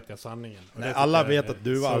 för det vet jag sanningen. Och Nej, det alla tycker jag vet är att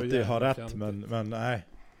du så alltid jävla har rätt, fjantigt. men nej.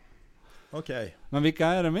 Okej. Men vilka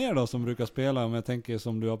är det mer då som brukar spela, om jag tänker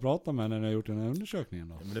som du har pratat med när ni har gjort den här undersökningen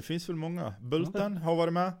då? Ja, men det finns väl många. Bulten har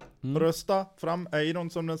varit med. Mm. Rösta fram Eiron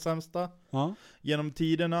som den sämsta Ja. genom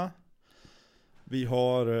tiderna. Vi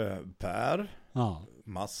har Per, Ja.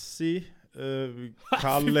 Massi,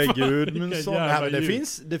 Kalle Fy fan, Gudmundsson. vilka jävla Nej, men ljud.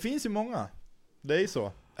 det finns ju många. Det är ju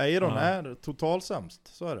så. Eiron Ja. är total sämst,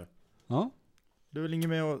 så är det. Ja. Det är väl inget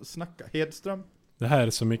med att snacka. Hedström? Det här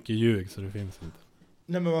är så mycket ljug så det finns inte.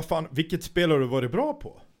 Nej men vad fan, vilket spel har du varit bra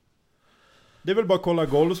på? Det är väl bara att kolla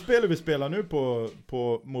golfspel vi spelar nu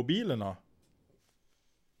på mobilerna.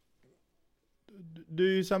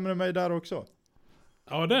 Du är ju sämre än mig där också.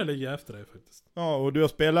 Ja, där ligger jag efter dig faktiskt. Ja, och du har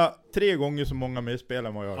spelat 3 gånger så många mer spel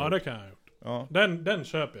än vad jag har Ja, gjort. det kan jag ha gjort. Ja. Den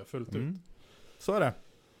köper jag fullt ut. Mm. Så är det.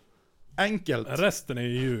 Enkelt. Resten är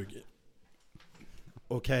ju ljug.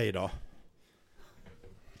 Okej då.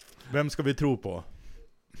 Vem ska vi tro på?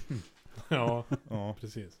 Ja, Ja.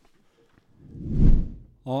 precis.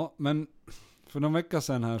 Ja, men för någon vecka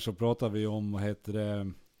sedan här så pratade vi om, vad heter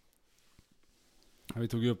det? Vi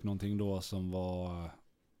tog upp någonting då som var...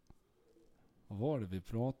 Vad var det vi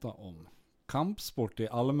pratade om? Kampsport i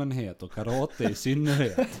allmänhet och karate i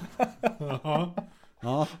synnerhet. Ja,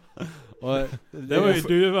 Ja. Och det var ju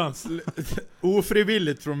duvans.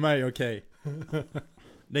 Ofrivilligt från mig, okej.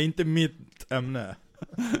 Det är inte mitt ämne.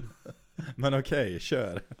 Men okej,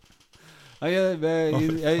 kör. Ja,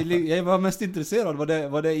 jag var mest intresserad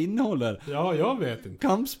vad det innehåller. Ja, jag vet inte.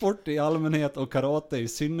 Kampsport i allmänhet och karate i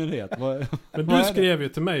synnerhet. Men vad du är det? skrev ju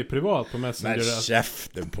till mig privat på Messenger. Men att,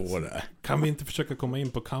 käften på det. kan vi inte försöka komma in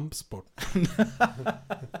på kampsport?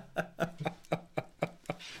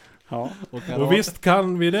 Ja, och karate. Och visst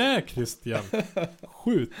kan vi det, Christian.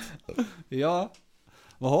 Skjut. Ja.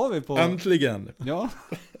 Vad har vi på? Äntligen. Ja.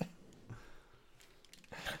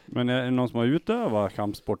 Men är det någon som har utövat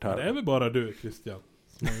kampsport här? Det är väl bara du, Christian,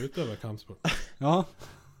 som har utövat kampsport. Ja.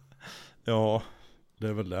 Ja, det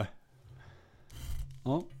är väl det.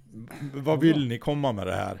 Ja. Vad vill ni komma med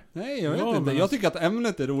det här? Nej, jag vet Ja, inte. men Jag alltså- tycker att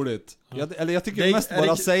ämnet är roligt. Ja. Jag tycker Det är- mest är det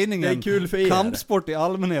bara ku- sägningen. Det är kul för er. Kampsport i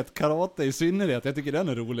allmänhet, karate i synnerhet. Jag tycker den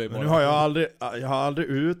är rolig. Men bara. nu har jag har aldrig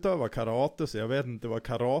utövat karate, så jag vet inte var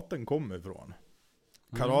karaten kommer ifrån.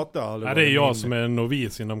 Karate har aldrig Nej, det är varit jag min- som är en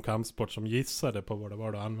novis inom kampsport som gissade på vad det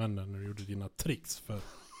var du använde när du gjorde dina tricks för.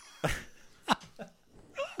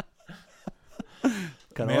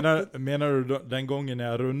 Karate. Menar du den gången när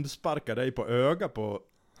jag rundsparkade dig på öga på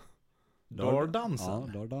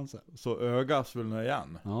dardansen? Ja, dardansen. Så öga svullnade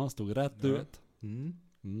igen. Ja, stod rätt Ja. ut. Mm.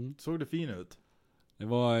 Såg det fin ut? Det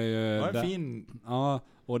var Det var en fin... Ja,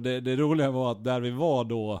 och det roliga var att där vi var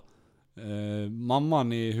då,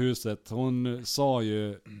 mamman i huset, hon sa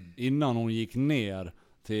ju innan hon gick ner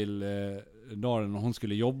till dagen hon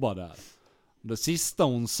skulle jobba där. Det sista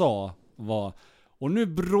hon sa var: och nu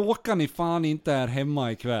bråkar ni fan inte här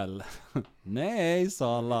hemma ikväll. Nej,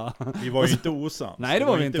 sa alla. Vi var ju inte osams. Nej, det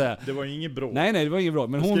var vi inte. Det var inget bråk. Nej, det var inget bråk.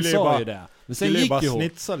 Men hon sa ju det. Men sen gick bara ju hon.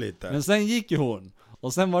 snitsa lite. Men sen gick ju hon.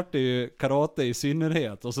 Och sen var det ju karate i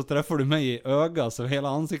synnerhet. Och så träffade du mig i ögat så hela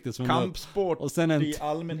ansiktet som Kampsport och sen i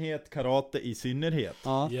allmänhet, karate i synnerhet.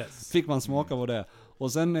 Ja, Yes. fick man smaka på det.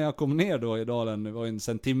 Och sen när jag kom ner då i dalen, det var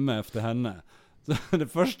en timme efter henne. Så det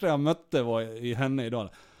första jag mötte var i henne i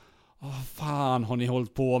dalen. Åh fan har ni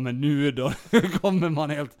hållit på med nu då? Kommer man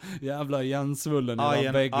helt jävla igensvullen i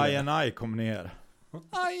den väggen. Aj and I kom ner.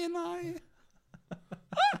 Aj and I.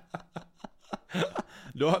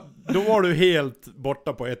 Då var du helt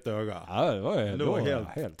borta på ett öga. Ja, det var Du då var helt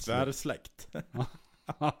helt slut. tvärsläkt.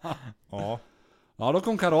 Ja. Ja, då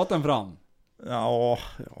kom karaten fram. Ja,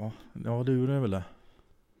 det gjorde det väl det.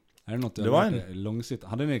 Är det något Det var långsiktigt?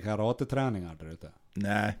 Hade ni karateträningar där ute?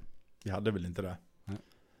 Nej, vi hade väl inte det.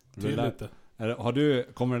 Tydligt.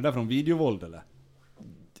 Kommer det där från videovåld eller?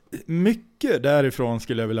 Mycket därifrån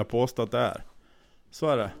skulle jag vilja påstå att det är. Så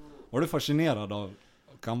är det. Var du fascinerad av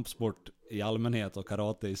kampsport i allmänhet och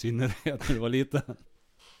karate i synnerhet när du var liten?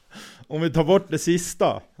 Om vi tar bort det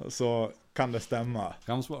sista så kan det stämma.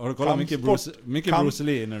 Har du kollat mycket Bruce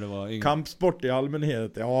Lee när du var yngre? Kampsport i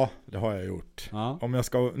allmänhet, ja, det har jag gjort. Ja. Om jag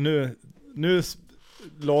ska, nu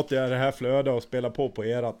låter jag det här flöda och spela på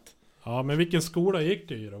erat. Ja, men vilken skola gick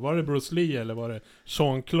du i då? Var det Bruce Lee eller var det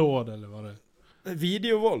Jean-Claude eller var det...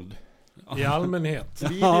 Videovåld. I allmänhet.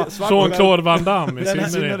 Jean-Claude Van Damme i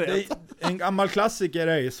synnerhet. En gammal klassiker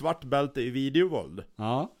är ju svart bälte i videovåld.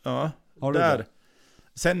 Ja. Ja, har du där. det?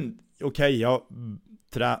 Sen, okej, jag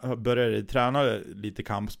började träna lite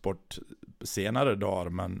kampsport senare dagar,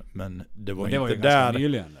 men det var inte där.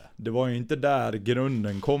 Nyligen, det var ju inte där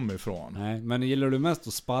grunden kom ifrån. Nej, men gillar du mest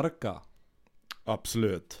att sparka?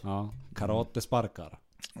 Absolut. Ja, karatesparkar.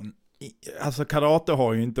 Alltså karate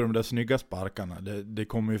har ju inte de där snygga sparkarna. Det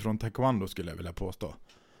kommer ju från taekwondo skulle jag vilja påstå.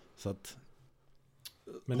 Så att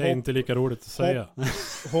men det är inte lika roligt att säga.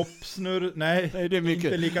 Hoppsnurr, nej det är mycket.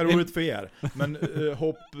 Inte lika roligt för er. Men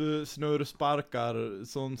hopp, snurr, sparkar,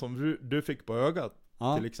 sånt som du fick på ögat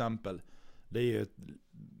till exempel. Det är ju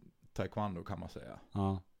taekwondo kan man säga.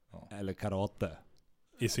 Ja. Eller karate.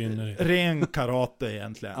 I synnerhet. Ren karate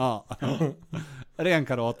egentligen. Ja. Ren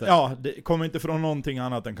karate. Ja, det kommer inte från någonting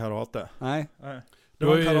annat än karate. Nej. Det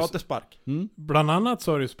var en karatespark. Bland annat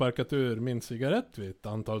så har du sparkat ur min cigarett vid ett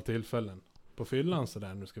antal tillfällen. På fyllan så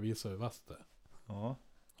där, nu ska visa hur vass det. Ja.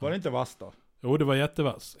 Var det inte vass då? Jo, det var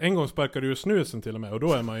jättevass. En gång sparkade du ur snusen till och med, och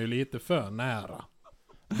då är man ju lite för nära.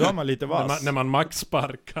 Då är man lite vass. När man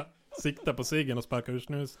maxsparkar, siktar på ciggen och sparkar ur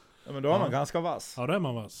snus. Ja, men då är man ganska vass. Ja, då är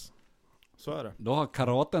man vass. Så är det. Då har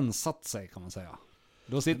karaten satt sig kan man säga.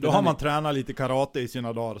 Då har man tränat lite karate i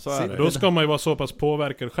sina dagar, så är det. Då ska man ju vara så pass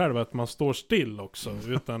påverkad själv att man står still också,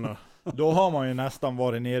 utan att... Då har man ju nästan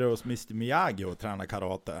varit nere hos Mr. Miyagi och tränat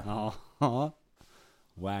karate. Ja.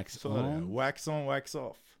 Wax så on. är det. Wax on, wax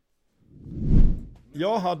off.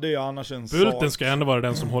 Jag hade ju annars en Bulten ska ändå vara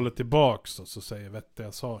den som håller tillbaks och så säger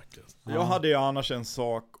vettiga saker. Jag hade ju annars en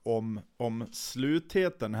sak om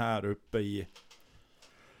slutheten här uppe i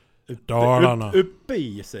Dalarna. Uppe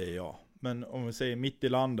i säger jag. Men om vi säger mitt i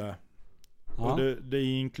landet. Ja. Och det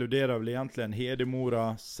inkluderar väl egentligen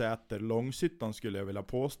Hedemora, Säter, Långshyttan skulle jag vilja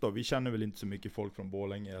påstå. Vi känner väl inte så mycket folk från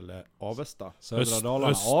Borlänge eller Avesta. Södra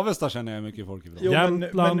Dalarna. Avesta känner jag mycket folk ifrån. Jo,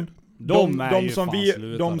 Jämtland.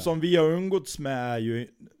 De som vi har umgåtts med är ju...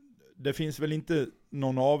 Det finns väl inte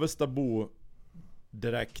någon Avestabo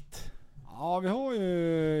direkt. Ja, vi har ju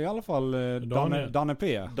i alla fall Danne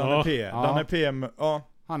P. Danne P. Ja.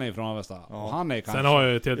 Han är ju från Avesta. Ja. Han är kanske... Sen har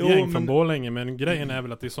jag ett helt gäng från Borlänge, men grejen är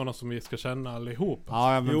väl att det är sådana som vi ska känna allihop.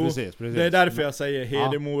 Ja, men precis. Det är därför jag säger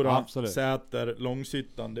Hedemora, Säter,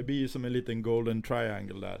 Långshyttan. Det blir ju som en liten golden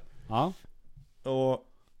triangle där. Ja. Och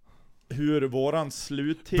hur våran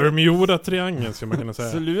sluthet... Bermuda-triangeln ska man kunna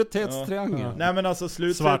säga. Sluthetstriangeln. Ja. Nej men alltså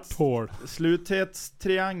svart hål.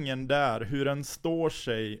 Sluthetstriangeln där, hur den står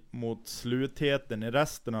sig mot slutheten i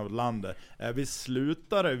resten av landet. Är vi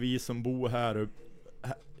slutare, vi som bor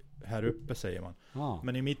här uppe säger man.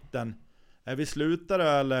 Men i mitten, är vi slutare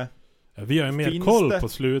eller... Ja, vi har ju mer koll på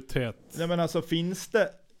sluthet. Nej men alltså finns det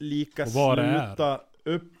lika sluta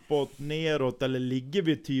uppåt, neråt, eller ligger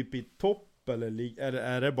vi typ i topp? Eller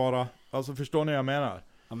är det bara, alltså förstår ni vad jag menar?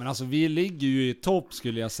 Ja men alltså vi ligger ju i topp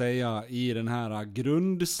skulle jag säga i den här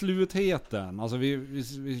grundslutheten. Alltså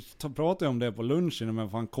vi pratade om det på lunchen, men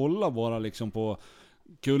fan kolla bara liksom på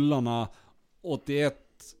kullarna 81,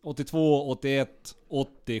 82, 81,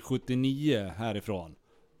 80, 79 härifrån.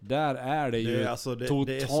 Där är det ju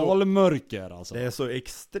totalmörker alltså. Det är så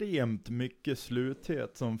extremt mycket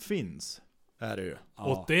sluthet som finns. Är det ju.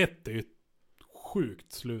 Ja. 81 är ju ett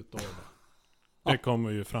sjukt slutår. Det kommer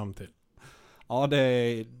ju fram till. Ja,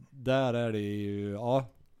 där är det ju, ja.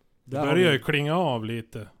 Det börjar ju klinga av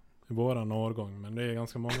lite i våran årgång, men det är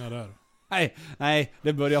ganska många där. Nej,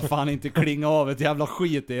 det börjar fan inte klinga av ett jävla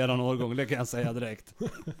skit i eran årgång, det kan jag säga direkt.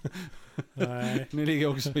 Nej. Ni ligger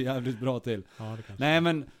också jävligt bra till. Ja, Nej,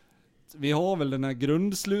 men vi har väl den här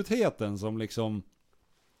grundslutheten som liksom,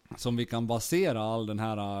 som vi kan basera all den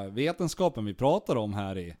här vetenskapen vi pratar om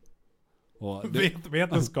här i. Och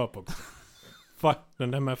vetenskap också.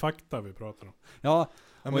 Den där med fakta vi pratar om. Ja,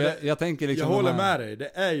 och jag tänker liksom... Jag håller med dig, det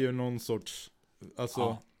är ju någon sorts...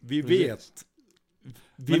 Alltså, vi vet...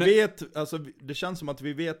 vet, alltså det känns som att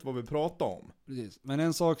vi vet vad vi pratar om. Precis, men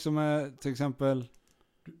en sak som är till exempel...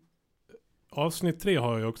 Avsnitt 3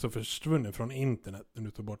 har ju också försvunnit från internet när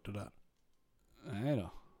du tog bort det där. Nej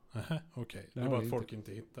då. Okej. Det är bara att folk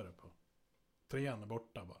inte hittar det på. 3:an är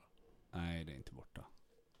borta bara. Nej, det är inte borta.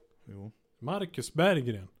 Jo. Marcus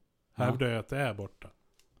Berggren hävdar ju att det är borta.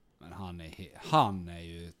 Men han är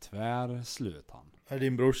ju tvärslut han. Är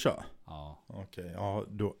din brorsa? Ja. Okej, ja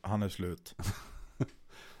då, han är slut.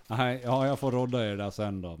 Nej, ja jag får rodda er där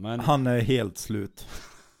sen då. Men... Han är helt slut.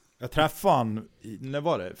 Jag träffade han, när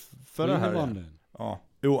var det? Förra helgen? Ja,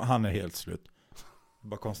 jo han är helt slut.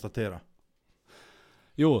 Bara konstatera.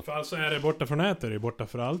 Jo. För alltså är det borta från nätet, är det borta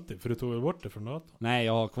för alltid? För du tog väl bort det från datorn? Nej,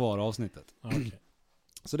 jag har kvar avsnittet. Okay.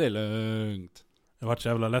 Så det är lugnt. Jag var så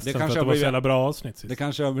jävla ledsen för att det var så jävla bra avsnitt sist. Det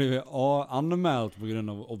kanske har blivit anmält på grund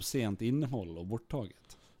av obscent innehåll och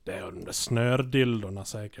borttaget. Det är de där snördildorna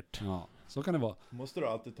säkert. Ja, så kan det vara. Måste du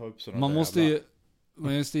alltid ta upp sådana Man måste ju...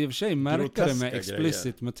 Man måste i och för sig märka det med explicit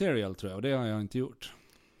grejer. Material tror jag. Och det har jag inte gjort.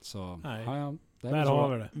 Så... Nej, där har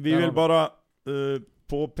vi det. Vi vill bara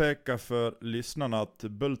påpeka för lyssnarna att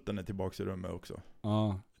Bulten är tillbaka i rummet också.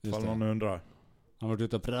 Ja, just Ifall det. någon undrar. Han har varit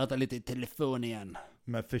ute och pratat lite i telefon igen.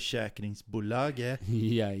 Med försäkringsbolaget.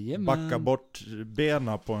 Jajamän. Backa bort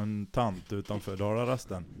bena på en tant utanför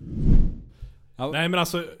Dalarösten. Ja. Nej men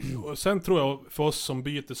alltså, och sen tror jag för oss som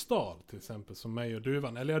byter stad till exempel, som mig och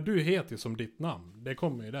Duvan, eller ja, du heter ju som ditt namn, det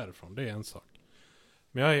kommer ju därifrån, det är en sak.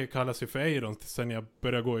 Men jag kallas ju för Eiron sen jag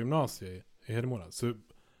började gå i gymnasiet i Hedemora, så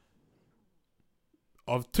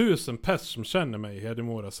av 1000 pers som känner mig i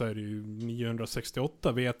Hedemora så är det ju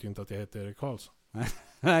 968 vet ju inte att jag heter Erik Karlsson.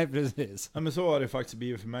 Nej, precis. Ja, men så har det faktiskt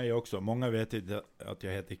blivit för mig också. Många vet inte att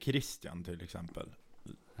jag heter Christian till exempel.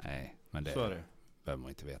 Nej, men det behöver man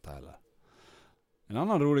inte veta heller. En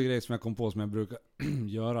annan rolig grej som jag kom på som jag brukar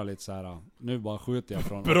göra lite så här. Nu bara skjuter jag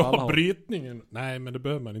från bra brytningen. Nej, men det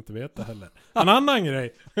behöver man inte veta heller. En annan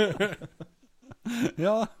grej.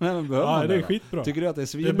 Ja, nej, men behöver man det är skitbra. Tycker du att det är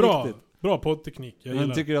svinviktigt? Det är bra poddteknik.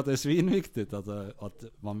 Men tycker du att det är svinviktigt att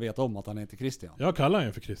man vet om att han heter Christian? Jag kallar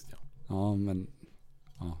honom för Christian. Ja, men...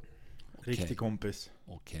 Ja. Riktig kompis.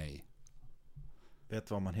 Okej.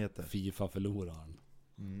 Vet vad man heter. FIFA-förloraren.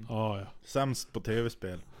 Mm. Ja. Sämst på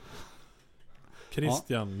tv-spel.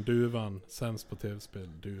 Christian, Duvan, sämst på tv-spel,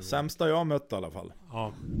 Duvan. Sämsta jag mött i alla fall.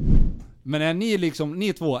 Ja. Men är ni liksom,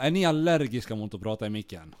 ni två, är ni allergiska mot att prata i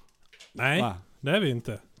micken? Nej, Va? det är vi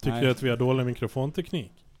inte. Tycker du att vi har dålig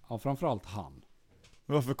mikrofonteknik? Ja, framförallt han.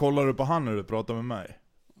 Varför kollar du på han när du pratar med mig?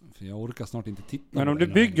 För jag orkar snart inte titta. Men om du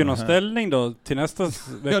bygger någon ställning då till nästa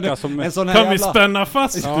vecka som... en sån här kan jävla... vi spänna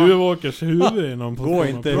fast Duvåkers huvud i någon Gå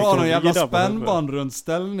inte. Dra någon jävla spännband runt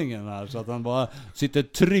ställningen här så att han bara sitter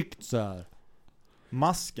tryckt så här.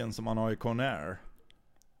 Masken som man har i Conair.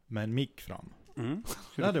 Med en mick fram.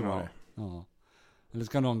 Det var det. Ja. Eller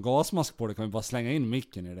ska du ha en gasmask på det, kan vi bara slänga in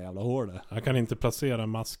micken i det jävla hålet. Jag kan inte placera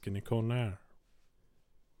masken i Conair.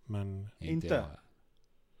 Men... Inte?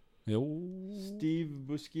 Jo. Steve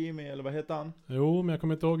Buscemi, eller vad heter han? Jo, men jag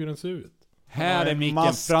kommer inte ihåg hur den ser ut. Här är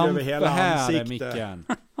micken, framför här är micken.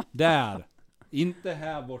 Där. Inte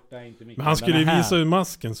här borta är inte micken. Men han skulle ju visa hur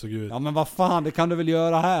masken såg ut. Ja men vad fan, det kan du väl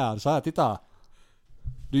göra här. Så här, titta.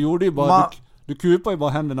 Du gjorde ju bara... Du kupar ju bara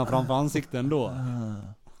händerna framför ansiktet ändå.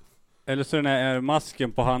 Eller så är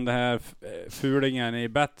masken på han, det här fulingen i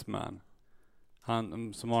Batman.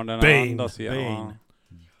 Han som har den Bane. andra sidan.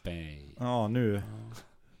 Bane. Ja,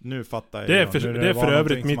 nu fattar jag. Det är för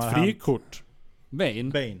övrigt mitt frikort.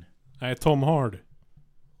 Bane? Nej, Tom Hardy.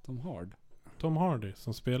 Tom Hardy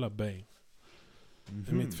som spelar Bane.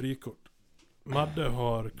 Det är mitt frikort. Madde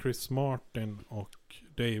har Chris Martin och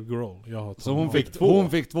Dave Grohl. Jag har Tom Så hon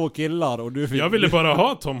Hardy. fick 2 killar och du fick... Jag ville bara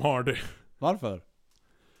ha Tom Hardy. Varför?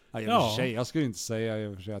 Nej, Ja. tjej, jag skulle inte säga i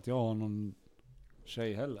och för sig att jag har någon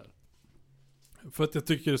tjej heller. För att jag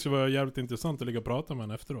tycker det skulle vara jävligt intressant att ligga och prata med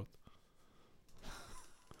henne efteråt.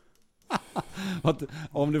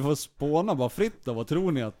 Om du får spåna bara fritt då, vad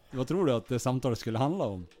tror du att det samtalet skulle handla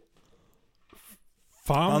om?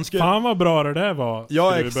 Fan vad bra det där var. Jag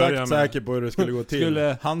är Skulle vi börja exakt med. säker på hur det skulle gå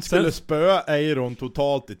till. Han skulle spöa Eiron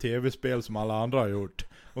totalt i tv-spel som alla andra har gjort.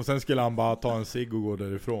 Och sen skulle han bara ta en cigg och gå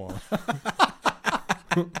därifrån.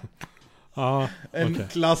 Ja, En okej.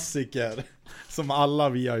 klassiker som alla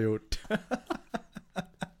vi har gjort.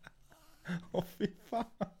 Åh fy fan.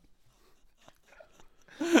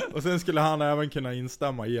 Och sen skulle han även kunna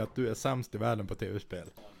instämma i att du är sämst i världen på tv-spel.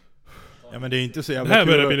 Ja men det är inte så Det jävla här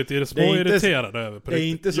kul. börjar bli lite småirriterad över på Det är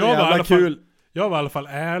riktigt. inte så Jag var i jävla alla fall- kul. Jag var i alla fall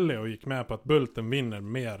ärlig och gick med på att Bulten vinner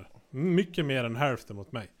mycket mer än hälften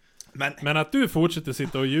mot mig. Men att du fortsätter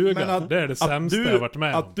sitta och ljuga, det är det sämsta jag har varit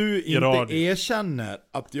med om. Att du i inte radio. erkänner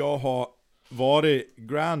att jag har varit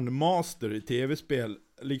grandmaster i tv-spel.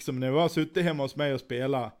 Liksom när jag har suttit hemma hos mig och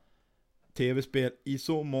spelat tv-spel i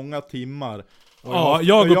så många timmar. Ja,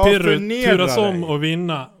 jag och Pirru förnedrar turas om dig. att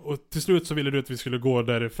vinna. Och till slut så ville du att vi skulle gå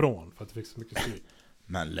därifrån för att vi fick så mycket stryk.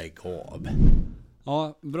 Men lägg av.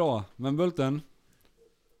 Ja, bra. Men Bulten,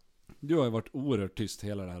 du har ju varit oerhört tyst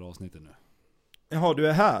hela det här avsnittet nu. Jaha, du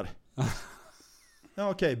är här. Ja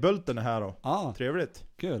okej, Bulten är här då. Ah, Trevligt.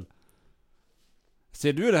 kul.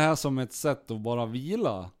 Ser du det här som ett sätt att bara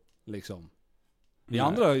vila, liksom? Vi Nej.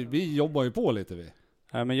 andra, vi jobbar ju på lite vi.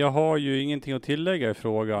 Nej, men jag har ju ingenting att tillägga i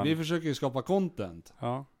frågan. Vi försöker ju skapa content.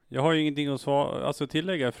 Ja. Jag har ju ingenting att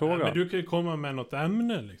tillägga i frågan. Ja, men du kan ju komma med något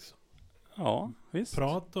ämne liksom. Ja, visst.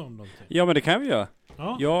 Prata om någonting. Ja, men det kan vi göra.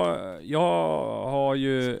 Ja. Jag har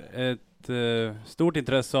ju ett stort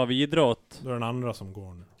intresse av idrott. Då är den andra som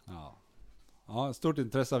går nu. Ja, stort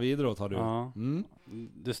intresse av idrott har du. Ja. Mm.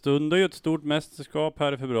 Det stundar ju ett stort mästerskap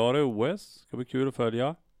här i februari, OS. Ska bli kul att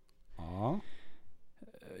följa. Ja.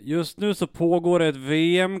 Just nu så pågår ett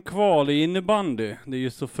VM-kval i innebandy. Det är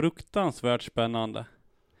ju så fruktansvärt spännande.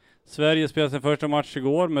 Sverige spelade sin första match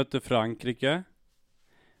igår, mötte Frankrike.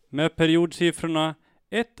 Med periodsiffrorna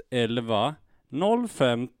 1-11,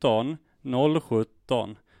 0-15,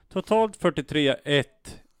 0-17. Totalt 43-1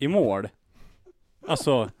 i mål.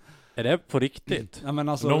 Alltså, är det på riktigt? Ja, men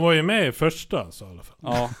alltså, De var ju med i första så i alla fall.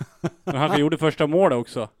 Ja. Men han gjorde första målet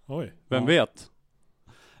också. Oj. Vem Ja. vet?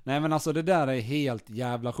 nej men alltså det där är helt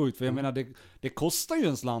jävla sjukt. För jag menar, det kostar ju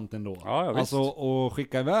en slant ändå. Ja, visst. Alltså att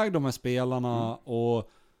skicka iväg de här spelarna och...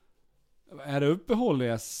 Är det uppehåll i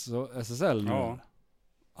SSL nu? Ja.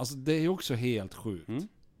 Alltså det är ju också helt sjukt. Mm.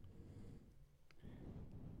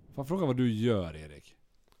 Får jag fråga vad du gör, Erik?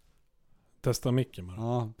 Testa micken bara.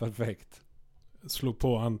 Ja, perfekt. Slå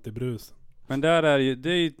på antibrusen. Men där är ju, det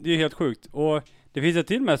är helt sjukt. Och det finns ett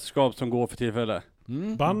till mästerskap som går för tillfället.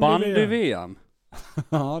 Mm. Bandy-VM.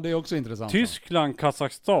 Ja, det är också intressant. Tyskland,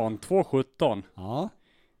 Kazakstan 2-17. Ja.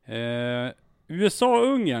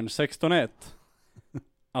 USA-Ungern 16-1.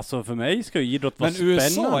 Alltså för mig ska ju idrott vara Men USA,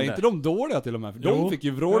 spännande. är inte de dåliga till och med? För Jo. de fick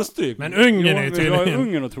ju vrålstryk. Men Ungern är ju Ja, tydligen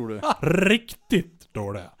Ungern, vad tror du? riktigt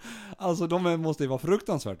dåliga. Alltså de måste ju vara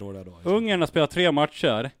fruktansvärt dåliga då. Ungern har spelat 3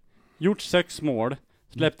 matcher, gjort 6 mål,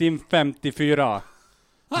 släppt in 54.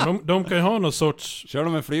 Men de kan ju ha någon sorts... Kör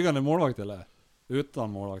de en flygande målvakt eller? Utan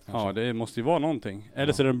målvakt kanske? Ja, det måste ju vara någonting.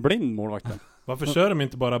 Eller så är det en blind målvakten. Varför kör de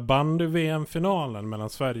inte bara bandy-VM-finalen mellan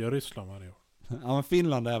Sverige och Ryssland varje år? Ja, men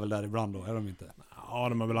Finland är väl där ibland då, är de inte? Ja,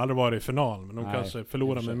 de har väl aldrig varit i final, men de Nej, kanske i och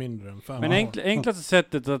förlorar för sig. med mindre än 5. Men enklaste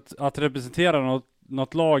sättet att representera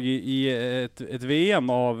något lag i ett VM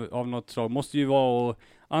av något slag måste ju vara att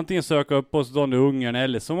antingen söka uppehållstillstånd i Ungern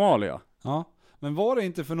eller Somalia. Ja, men var det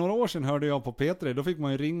inte för några år sedan hörde jag på P3, då fick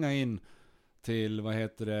man ju ringa in till, vad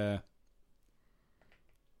heter det,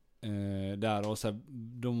 där och så här,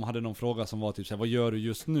 de hade någon fråga som var typ så här, vad gör du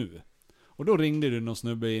just nu? Och då ringde det någon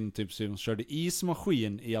snubbe in typ som körde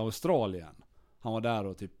ismaskin i Australien. Han var där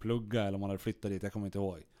och typ plugga eller om han hade flyttat dit, jag kommer inte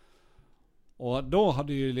ihåg. Och då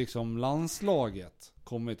hade ju liksom landslaget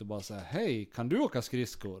kommit och bara säga, hej, kan du åka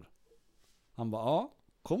skridskor? Han bara, ja,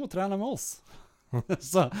 kom och träna med oss.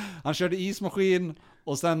 Så han körde ismaskin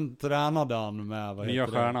och sen tränade han med Nya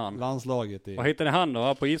stjärnan. landslaget i. Vad hittade han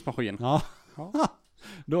då på ismaskin? Ja.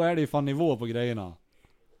 Då är det ju fan nivå på grejerna.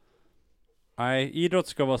 Nej, idrott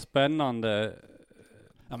ska vara spännande.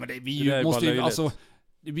 Ja men det Det blir är ju, bara måste ju, löjligt. alltså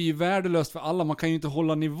det blir ju värdelöst för alla. Man kan ju inte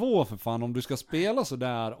hålla nivå för fan om du ska spela så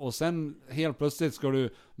där och sen helt plötsligt ska du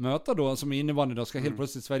möta då, som i innebandy då, ska helt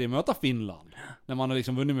plötsligt Sverige möta Finland. När man har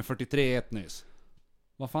liksom vunnit med 43-1 nyss.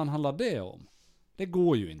 Vad fan handlar det om? Det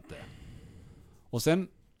går ju inte. Och sen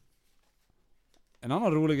en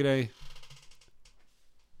annan rolig grej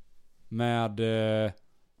med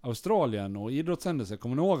Australien och idrottshändelser.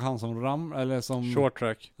 Kommer ni ihåg han som eller som... Short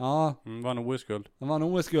track. Ja. Vann OS-guld. Han vann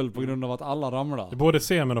OS-guld på grund av att alla ramlade. Det är både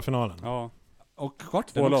semin och finalen. Ja. Och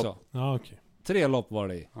kvarten 2 också. lopp. Ja, okej. 3 lopp var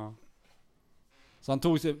det i. Ja. Så han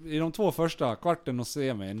tog sig, i de 2 första, kvarten och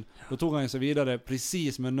semin, då tog han sig vidare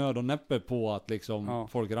precis med nöd och näppe på att liksom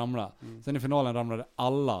folk ramlade. Sen i finalen ramlade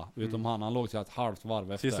alla, utom han. Han låg till ett halvt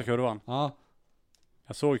varv efter. Sista kurvan. Ja.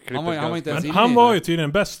 Jag såg klippet. Han var inte ens Men inne han i var det. ju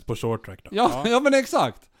tydligen bäst på short track då. Ja men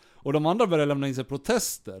exakt. Och de andra började lämna in sig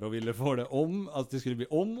protester och ville få det att det skulle bli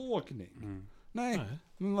omåkning. Nej.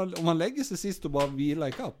 Men om man lägger sig sist och bara vila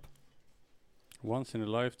i kapp. Once in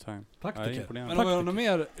a lifetime. Taktiker. Men om jag har något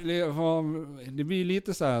mer, det blir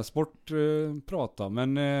lite så här sportprata,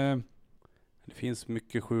 men Det finns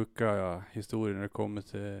mycket sjuka historier när det kommer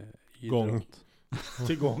till Gång. idrott.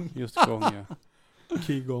 Till gång. Just gång, ja.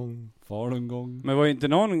 Qigong. falungång. Men var inte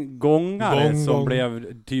någon gångare Gång, som gång.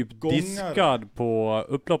 blev typ Gångare. diskad på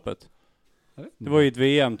upploppet? Jag vet Det inte. var ju ett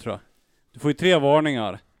VM tror jag. Du får ju 3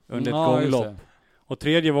 varningar under ett Ja, just gånglopp. det. Och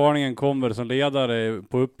 3:e varningen kommer som ledare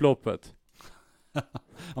på upploppet.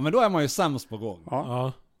 Ja men då är man ju sämst på gång.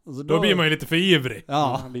 Ja. Alltså, Då blir man ju lite för ivrig.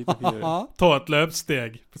 Ja. Lite fyra. Ta ett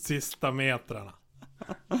löpsteg på sista metrarna.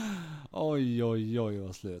 Oj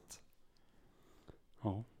vad slut.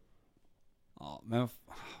 Ja. Ja men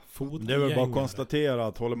Det är väl bara att konstatera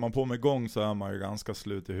att håller man på med gång så är man ju ganska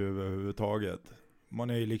slut i huvudet överhuvudtaget. Man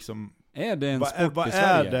är ju liksom... är det en sport vad i är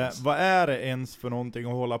Sverige? det? Vad är det ens för någonting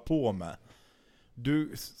att hålla på med?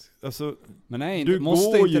 Du, alltså... Men nej, Du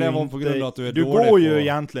måste går inte ju det vara på grund av att du är du dålig går ju på...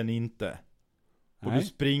 egentligen inte. Och Nej. du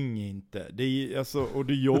springer inte. Det är, alltså, och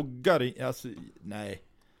du joggar alltså, nej.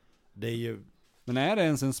 Det är ju... Men är det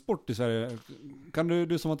ens en sport i Sverige? Kan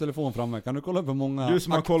du som har telefon framme, kan du kolla upp hur många Du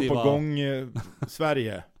som har koll på aktiva- gång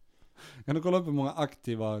Sverige. Kan du kolla upp hur många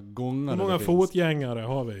aktiva gångare Hur många det finns? fotgängare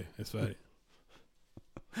har vi i Sverige?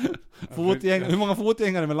 Hur många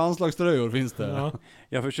fotgängare med landslagströjor finns det? Ja.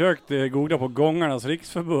 Jag försökte googla på Gångarnas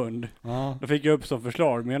riksförbund. Ja. Då fick jag upp som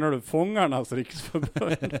förslag. Menar du Fångarnas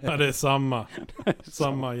riksförbund? Ja, det är samma.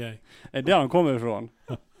 Samma gäng. Är det han kommer ifrån?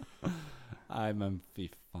 Nej men fy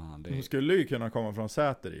fan. De skulle ju kunna komma från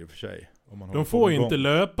Säter i och för sig. Om man håller De på får med ju inte gång.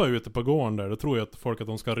 löpa ute på gården där. Då tror jag att folk att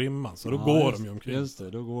de ska rymma. Så då går de ju omkring. Just det,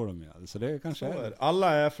 då går de ju. Så det kanske Så är är det. det.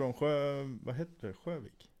 Alla är från vad heter det?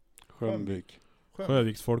 Sjövik? Skönbyk.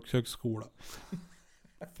 Sjöviks folkhögskola.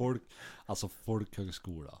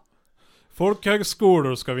 Folkhögskola.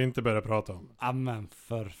 Folkhögskolor ska vi inte börja prata om. Amen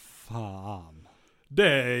för fan.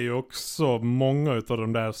 Det är ju också många utav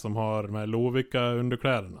de där som har de här Lovika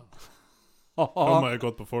underkläderna. De har ju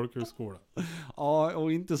gått på folkhögskola. Ja,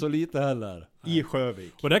 och inte så lite heller. I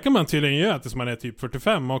Sjövik. Och det kan man tydligen göra tills man är typ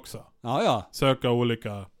 45 också. Ja. Söka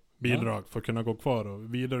olika bidrag för att kunna gå kvar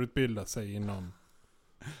och vidareutbilda sig inom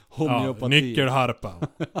Homeopati. nyckelharpa.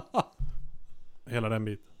 Hela den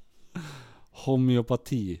biten.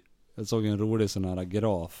 Homeopati. Jag såg en rolig sån här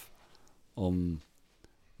graf om,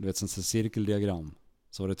 du vet, sån här cirkeldiagram.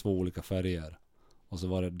 Så var det 2 olika färger. Och så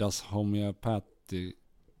var det does homeopathy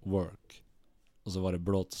work? Och så var det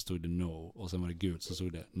blått så stod det no. Och sen var det gult så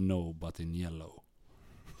stod det no but in yellow.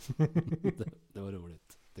 det var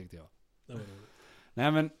roligt, tyckte jag.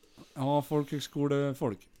 Nej men, ja,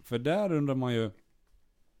 folkhögskolefolk. För där undrar man ju.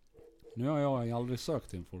 Nu har jag aldrig sökt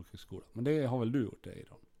till en folkhögskola. Men det har väl du gjort det,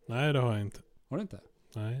 Iron? Nej, det har jag inte. Har du inte?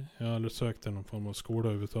 Nej, jag har aldrig sökt till någon form av skola Han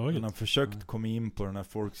överhuvudtaget. har försökt komma in på den här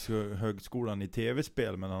folkhögskolan i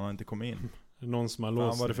tv-spel, men han har inte kommit in. Det är någon som har Han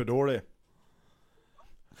låst var det sig. för dålig.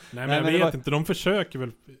 Nej, men Nej, jag men det vet var- inte. De försöker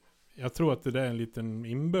väl. Jag tror att det där är en liten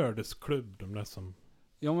inbördesklubb. De där som...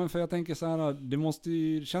 Ja men för jag tänker så här, det måste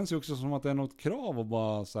ju, känns ju också som att det är något krav att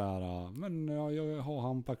bara så här, men ja, jag har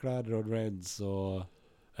hampakläder och dreads och...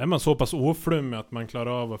 Är man så pass oflummig att man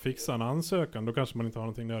klarar av att fixa en ansökan, då kanske man inte har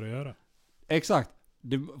någonting där att göra. Exakt.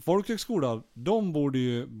 Folkhögskola, de borde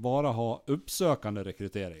ju bara ha uppsökande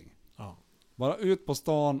rekrytering. Ja. Bara ut på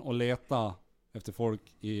stan och leta efter folk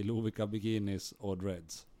i Lovika bikinis och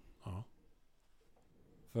dreads. Ja.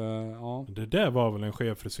 För, ja. Det där var väl en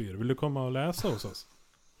skev frisyr. Vill du komma och läsa hos oss?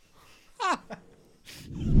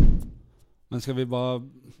 Men ska vi bara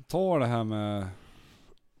ta det här med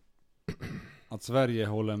att Sverige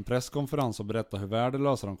håller en presskonferens och berättar hur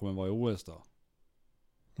värdelösa de kommer vara i OS då?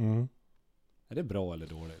 Mm. Är det bra eller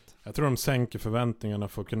dåligt? Jag tror de sänker förväntningarna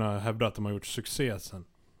för att kunna hävda att de har gjort succé sen.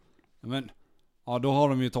 Men, ja då har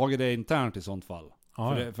de ju tagit det internt i sånt fall.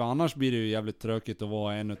 Ja, För annars blir det ju jävligt tråkigt att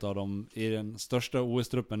vara en av dem i den största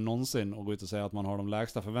OS-truppen någonsin och gå ut och säga att man har de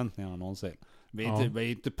lägsta förväntningarna någonsin. Vi är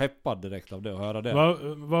inte peppad direkt av det, att höra det.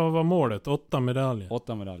 Vad var målet? 8 medaljer?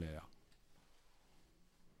 8 medaljer, ja.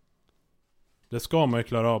 Det ska man ju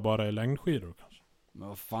klara av bara i längdskidor kanske. Men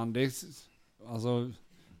vad fan, det är... Alltså,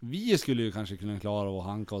 vi skulle ju kanske kunna klara av att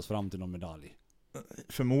hanka oss fram till någon medalj.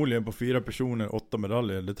 Förmodligen på 4 personer, 8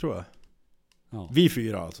 medaljer, det tror jag. Ja. Vi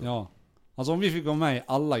 4 alltså. Ja. Alltså om vi fick vara med i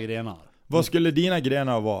alla grenar. Vad skulle dina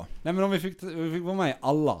grenar vara? Nej men om vi fick vara med i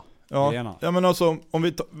alla grenar. Ja men alltså,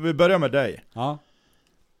 om vi börjar med dig. Ja.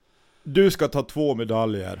 Du ska ta 2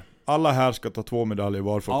 medaljer. Alla här ska ta 2 medaljer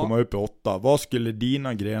var för att komma upp i 8. Vad skulle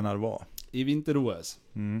dina grenar vara? I vinter-OS.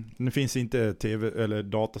 Nu finns inte tv eller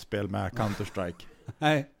dataspel med Counter-Strike.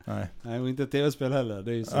 Nej, och inte tv-spel heller.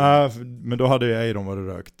 Det är ju så. Men då hade ju Eiron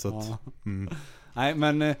varit rökt. Så att, Nej,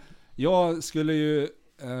 men jag skulle ju...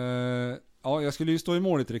 jag skulle ju stå i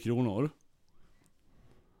mål i 3 kronor.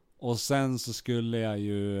 Och sen så skulle jag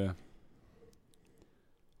ju...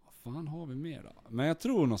 Vad fan har vi mer då? Men jag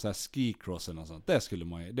tror någon sån här skicross eller något sånt.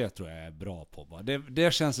 Det tror jag är bra på. Bara.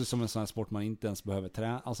 Det känns ju som en sån här sport man inte ens behöver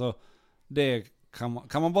träna. Alltså, det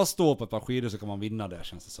kan man bara stå på ett par skidor så kan man vinna det,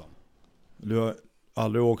 känns det som. Du har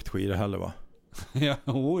aldrig åkt skidor heller, va? Jag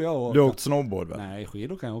åker. Du har åkt snowboard, väl? Nej,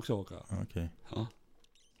 skidor kan jag också åka. Okej. Ja.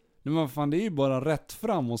 Men fan, det är ju bara rätt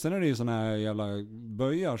fram. Och sen är det ju såna här jävla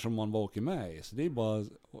böjar som man åker med i. Så det är bara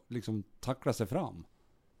liksom tackla sig fram.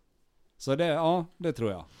 Så det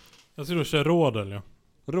tror jag. Jag skulle köra rådel, ja.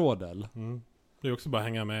 Rådel? Det är också bara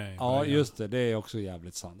hänga med. Ja, just det. Det är också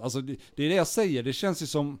jävligt sant. Alltså, det är det jag säger. Det känns ju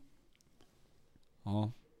som...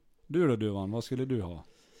 Ja. Du då, Duvan, vad skulle du ha?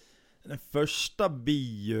 Den första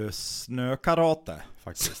blir ju snökarate,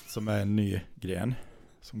 faktiskt. Som är en ny gren.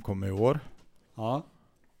 Som kommer i år. Ja.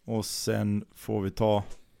 Och sen får vi ta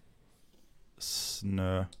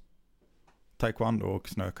taekwondo och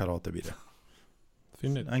snökarate blir det.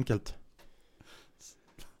 Fyndigt. Enkelt.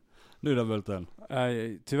 Nu då, Bulten.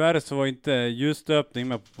 Tyvärr så var inte ljusstöpning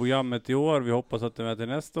med på programmet i år. Vi hoppas att det är med till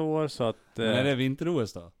nästa år. Så att, Men är det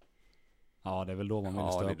vinter-OS då? Ja, det är väl då man vill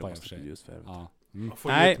det stöpa är i och för sig. ljusfärg. Ja. Man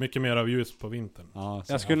får ut mycket mer av ljus på vintern. Ja,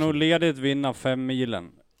 jag skulle nog ledigt vinna 5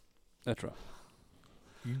 milen. Det tror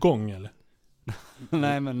jag. Gång eller?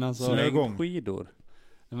 Nej men alltså... Snögång. Skidor.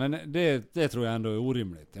 Men det tror jag ändå är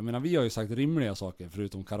orimligt. Jag menar, vi har ju sagt rimliga saker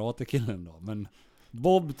förutom karatekillen då. Men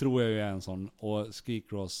Bob tror jag ju är en sån. Och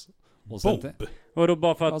skicross. Och Bob? Vadå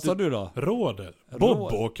bara för att... Vad sa du då? Rådel?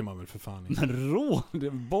 Bob åker man väl för fan inte. Men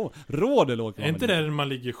rådel åker man Är inte väl? det man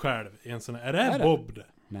ligger själv i en sån här? Är det Bob det?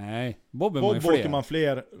 Nej, Bob är man Bob ju fler. åker man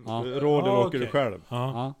fler, Ja. rådel åker du okej. själv.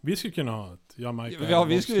 Ja. Vi skulle kunna ha ett Jamaica. Ja,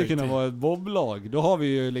 vi skulle kunna vara ett boblag. Då har vi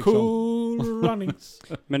ju liksom... Cool runnings.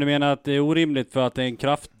 Men du menar att det är orimligt för att det är en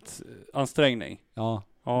kraftansträngning? Ja,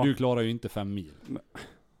 Ja. du klarar ju inte 5 mil.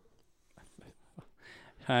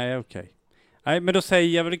 Nej, okej. Nej, men då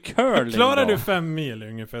säger jag väl curling. Klarar då. du 5 mil i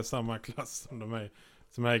ungefär samma klass som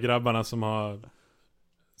de här grabbarna som har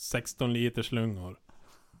 16 liters lungor?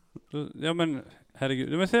 Ja men,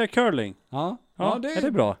 herregud. Men säger curling. Ja, Är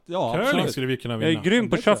det bra? Ja, Curling absolut. skulle vi kunna Jag vinna. är grym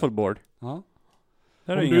på det tror jag. shuffleboard. Ja.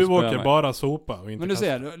 Där är Om inga du spöar åker med. bara sopa och inte Men du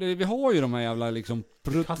ser, vi har ju de här jävla liksom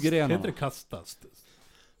pruttgrenarna. Heter det kastas?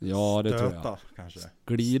 Ja, det tror Stöta, jag. kanske.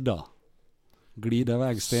 Glida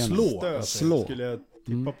iväg stenen. Slå. Skulle jag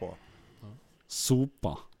tippa på.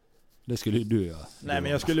 Sopa. Det skulle ju du göra. Nej,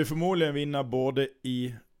 men jag skulle förmodligen vinna både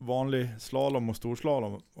i vanlig slalom och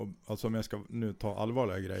storslalom. Alltså om jag ska nu ta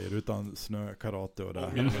allvarliga grejer utan snö, karate och det.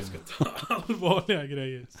 Om jag ska ta allvarliga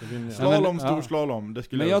grejer så vinner jag. Slalom, Ja. storslalom, det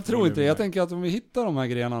skulle Men jag tror förmodligen inte, jag vinna. tänker att om vi hittar de här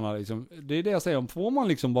grenarna liksom, det är det jag säger, om får man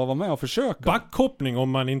liksom bara vara med och försöka. Backhoppning om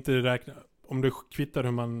man inte räknar, om du kvittar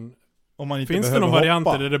hur man... Om man inte Finns det behöver någon variant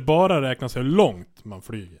hoppa. där det bara räknas hur långt man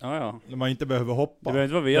flyger? Ja. När man inte behöver Det hoppa. behöver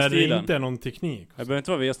inte vara Där det V-stilen. inte är någon teknik. Det behöver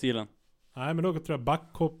inte vara V-stilen. Nej, men då tror jag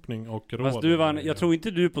backhoppning och råd. Fast du vann, jag tror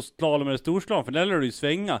inte du på slalom eller storslalom, för där lär du ju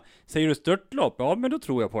svänga. Säger du störtlopp, ja men då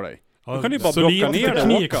tror jag på dig. Då kan du bara så blocka lite ner det och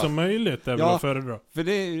teknik åka. som möjligt är väl Ja. att föredra. För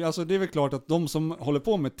det är, alltså det är väl klart att de som håller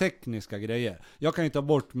på med tekniska grejer, jag kan ju ta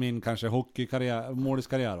bort min kanske hockeykarriär,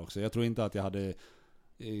 måliskarriär också. Jag tror inte att jag hade,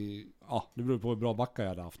 det beror på hur bra backar jag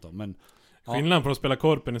hade haft då, men ja. Skillnaden från att spela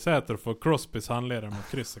korpen i Säter och få Crosbys handledare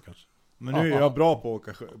mot krysset kanske. Men nu är jag bra på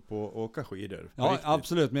att åka skidor. På Ja, riktigt.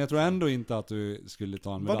 absolut, men jag tror ändå inte att du skulle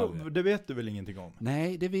ta en medalj. Vadå? Det vet du väl ingenting om?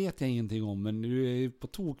 Nej, det vet jag ingenting om, men du är ju på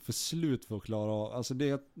tok för slut för att klara av. Alltså det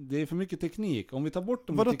är för mycket teknik. Om vi tar bort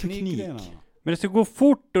de Vadå teknikgrenarna. Men det ska gå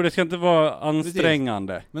fort och det ska inte vara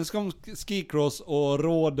ansträngande. Men ska skicross och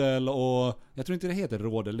rådel och... Jag tror inte det heter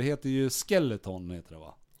rådel, det heter ju skeleton heter det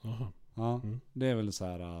va? Aha. Ja, det är väl så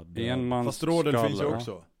här... Fast Rådel finns ju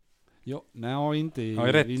också. Ja, nej, inte i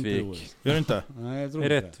Rättvik. vinter-OS. Gör det inte? Nej, jag tror I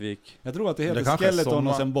inte Rättvik. Jag tror att det Det heter kanske är Skeleton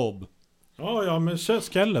sommar. och sen Bob. Ja, men kör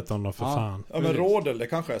Skeleton då för fan. Ja, men Rådel, det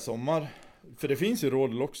kanske är sommar. För det finns ju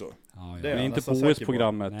Rådel också. Ja, Det ja. är Men jag inte på nästan säker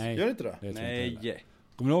OS-programmet. Nej, Gör det inte det? det tror jag inte heller. Nej.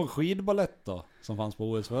 Kommer du ihåg skidballett då? Som fanns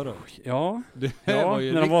på OS förra? Ja, Det ja var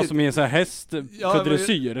ju när de var riktigt- som i en sån här häst Ja, för det var ju-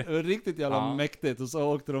 dressyr. det var riktigt jävla Ja. mäktigt. Och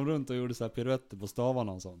så åkte de runt och gjorde så här piruetter på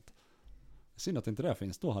stavarna och sånt. Synd att inte det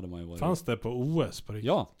finns, då hade man ju varit... Fanns det på OS på riktigt?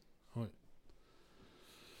 Ja. Oj.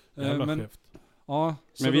 Eh, Jävla men, skevt. ja,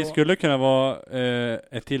 så Men vi då- skulle kunna vara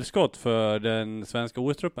ett tillskott för den svenska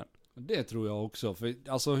OS-truppen. Det tror jag också. För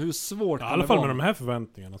alltså hur svårt Ja, I kan alla det fall vara? med de här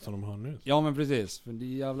förväntningarna som de har nu. Ja men precis. För det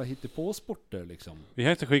är jävla hittepåsporter liksom. Vi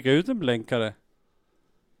har inte skickat ut en blänkare.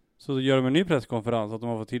 Så gör de en ny presskonferens att de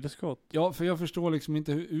har fått tillskott. Ja, för jag förstår liksom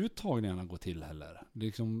inte hur uttagningarna går till heller. Det är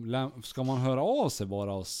liksom, ska man höra av sig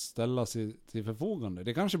bara och ställa sig till förfogande?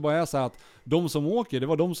 Det kanske bara är så att de som åker, det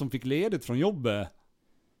var de som fick ledigt från jobbet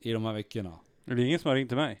i de här veckorna. Det är ingen som har ringt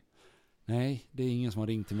till mig. Nej, det är ingen som har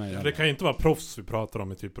ringt till mig. Ja, heller. det kan ju inte vara proffs vi pratar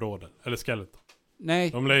om i typ Rådel. Eller Skeleton. Nej,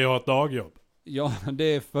 De lär ju ha ett dagjobb. ja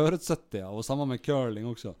det förutsätter jag. Och samma med curling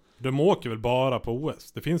också. De åker väl bara på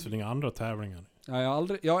OS? Det finns väl inga andra tävlingar? Ja,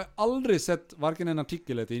 jag har aldrig sett varken en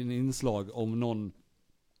artikel eller en inslag om någon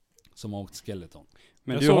som har åkt skeleton.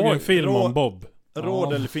 Men Jag du såg har en film Rå- om Bob.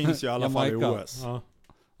 Rådel finns ju i alla fall i Jamaica. OS. Ja.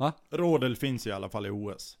 Va? Rådel finns i alla fall i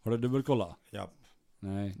OS. Har du dubbelkollat? Ja.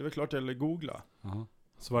 Nej. Det är väl klart jag vill googla. Jaha.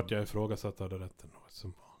 Så vart jag ifrågasatt hade rätten.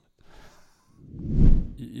 Som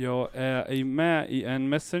Jag är med i en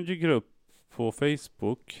messengergrupp på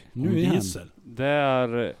Facebook. Nu igen. diesel.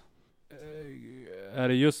 Där är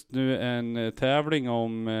det just nu en tävling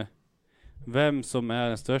om vem som är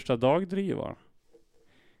den största dagdrivaren.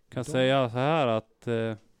 Kan säga så här att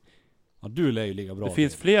Ja, du lär ju ligga bra det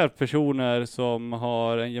finns till. fler personer som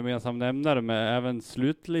har en gemensam nämnare med även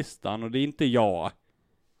slutlistan, och det är inte jag.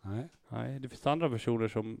 Nej. Nej, det finns andra personer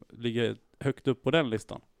som ligger högt upp på den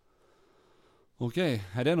listan. Okej,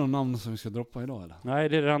 är det någon namn som vi ska droppa idag eller? Nej,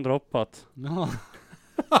 det är redan droppat. Ja.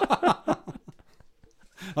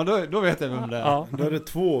 Ja, då vet jag vem det är. Ja. Då är det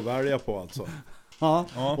 2 att välja på alltså. Ja.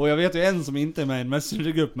 Ja. Och jag vet ju en som inte är med i en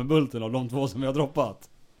messengergrupp med Bulten av de 2 som vi har droppat.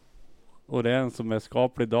 Och det är en som är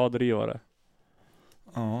skaplig dagdrivare.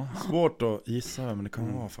 Ja, svårt att gissa vem det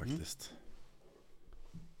kan vara faktiskt.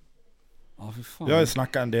 Ja, för fan. Jag har ju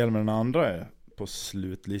snackat en del med den andra på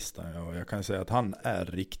slutlistan, och jag kan säga att han är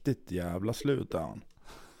riktigt jävla slut, är han.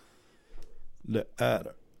 Det är...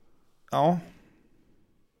 Ja.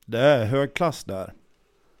 Det är högklass där.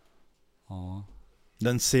 Ja.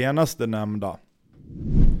 Den senaste nämnda.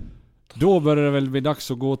 Då börjar det väl bli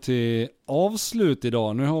dags att gå till avslut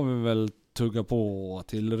idag. Nu har vi väl tuggat på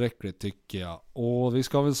tillräckligt tycker jag. Och vi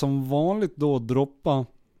ska väl som vanligt då droppa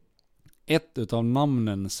ett utav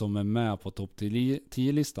namnen som är med på topp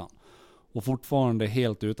 10-listan. Och fortfarande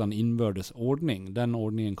helt utan inbördes ordning. Den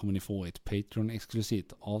ordningen kommer ni få i ett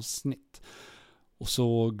Patreon-exklusivt avsnitt. Och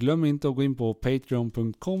så glöm inte att gå in på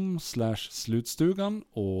patreon.com/slutstugan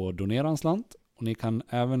och donera en slant. Och ni kan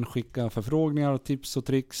även skicka förfrågningar, tips och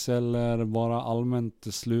tricks eller bara allmänt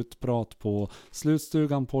slutprat på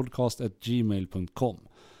slutstuganpodcast@gmail.com.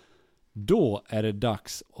 Då är det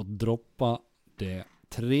dags att droppa det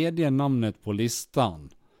 3:e namnet på listan.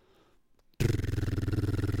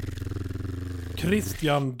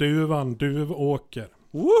 Christian Duvan Duvåker.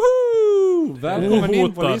 Woohoo! Välkommen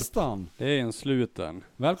in på Ohotad. listan. Det är en sluten.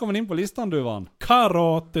 Välkommen in på listan Duvan.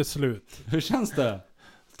 Karateslut. Hur känns det?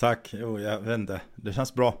 Tack, jo jag vet inte. Det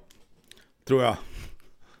känns bra. Tror jag.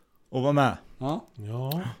 Och vara med. Ja,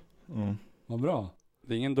 Ja. vad bra.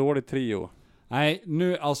 Det är ingen dålig trio. Nej,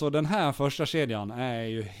 nu alltså den här första kedjan är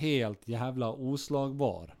ju helt jävla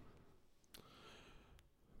oslagbar.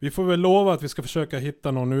 Vi får väl lova att vi ska försöka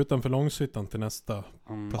hitta någon utanför Långshyttan till nästa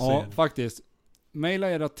Ja, placering. faktiskt.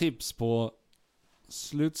 Maila era tips på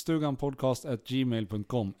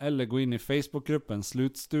slutstuganpodcast@gmail.com eller gå in i Facebookgruppen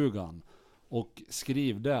Slutstugan och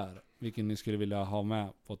skriv där vilken ni skulle vilja ha med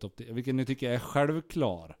på topp 10, vilken ni tycker är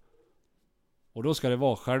självklar. Och då ska det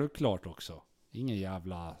vara självklart också. Ingen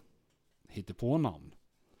jävla hittepånamn.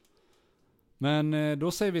 Men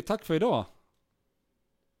då säger vi tack för idag.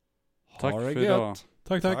 Tack Ha det för gött. idag.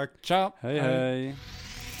 Tack, tack. Tja. Hej hej.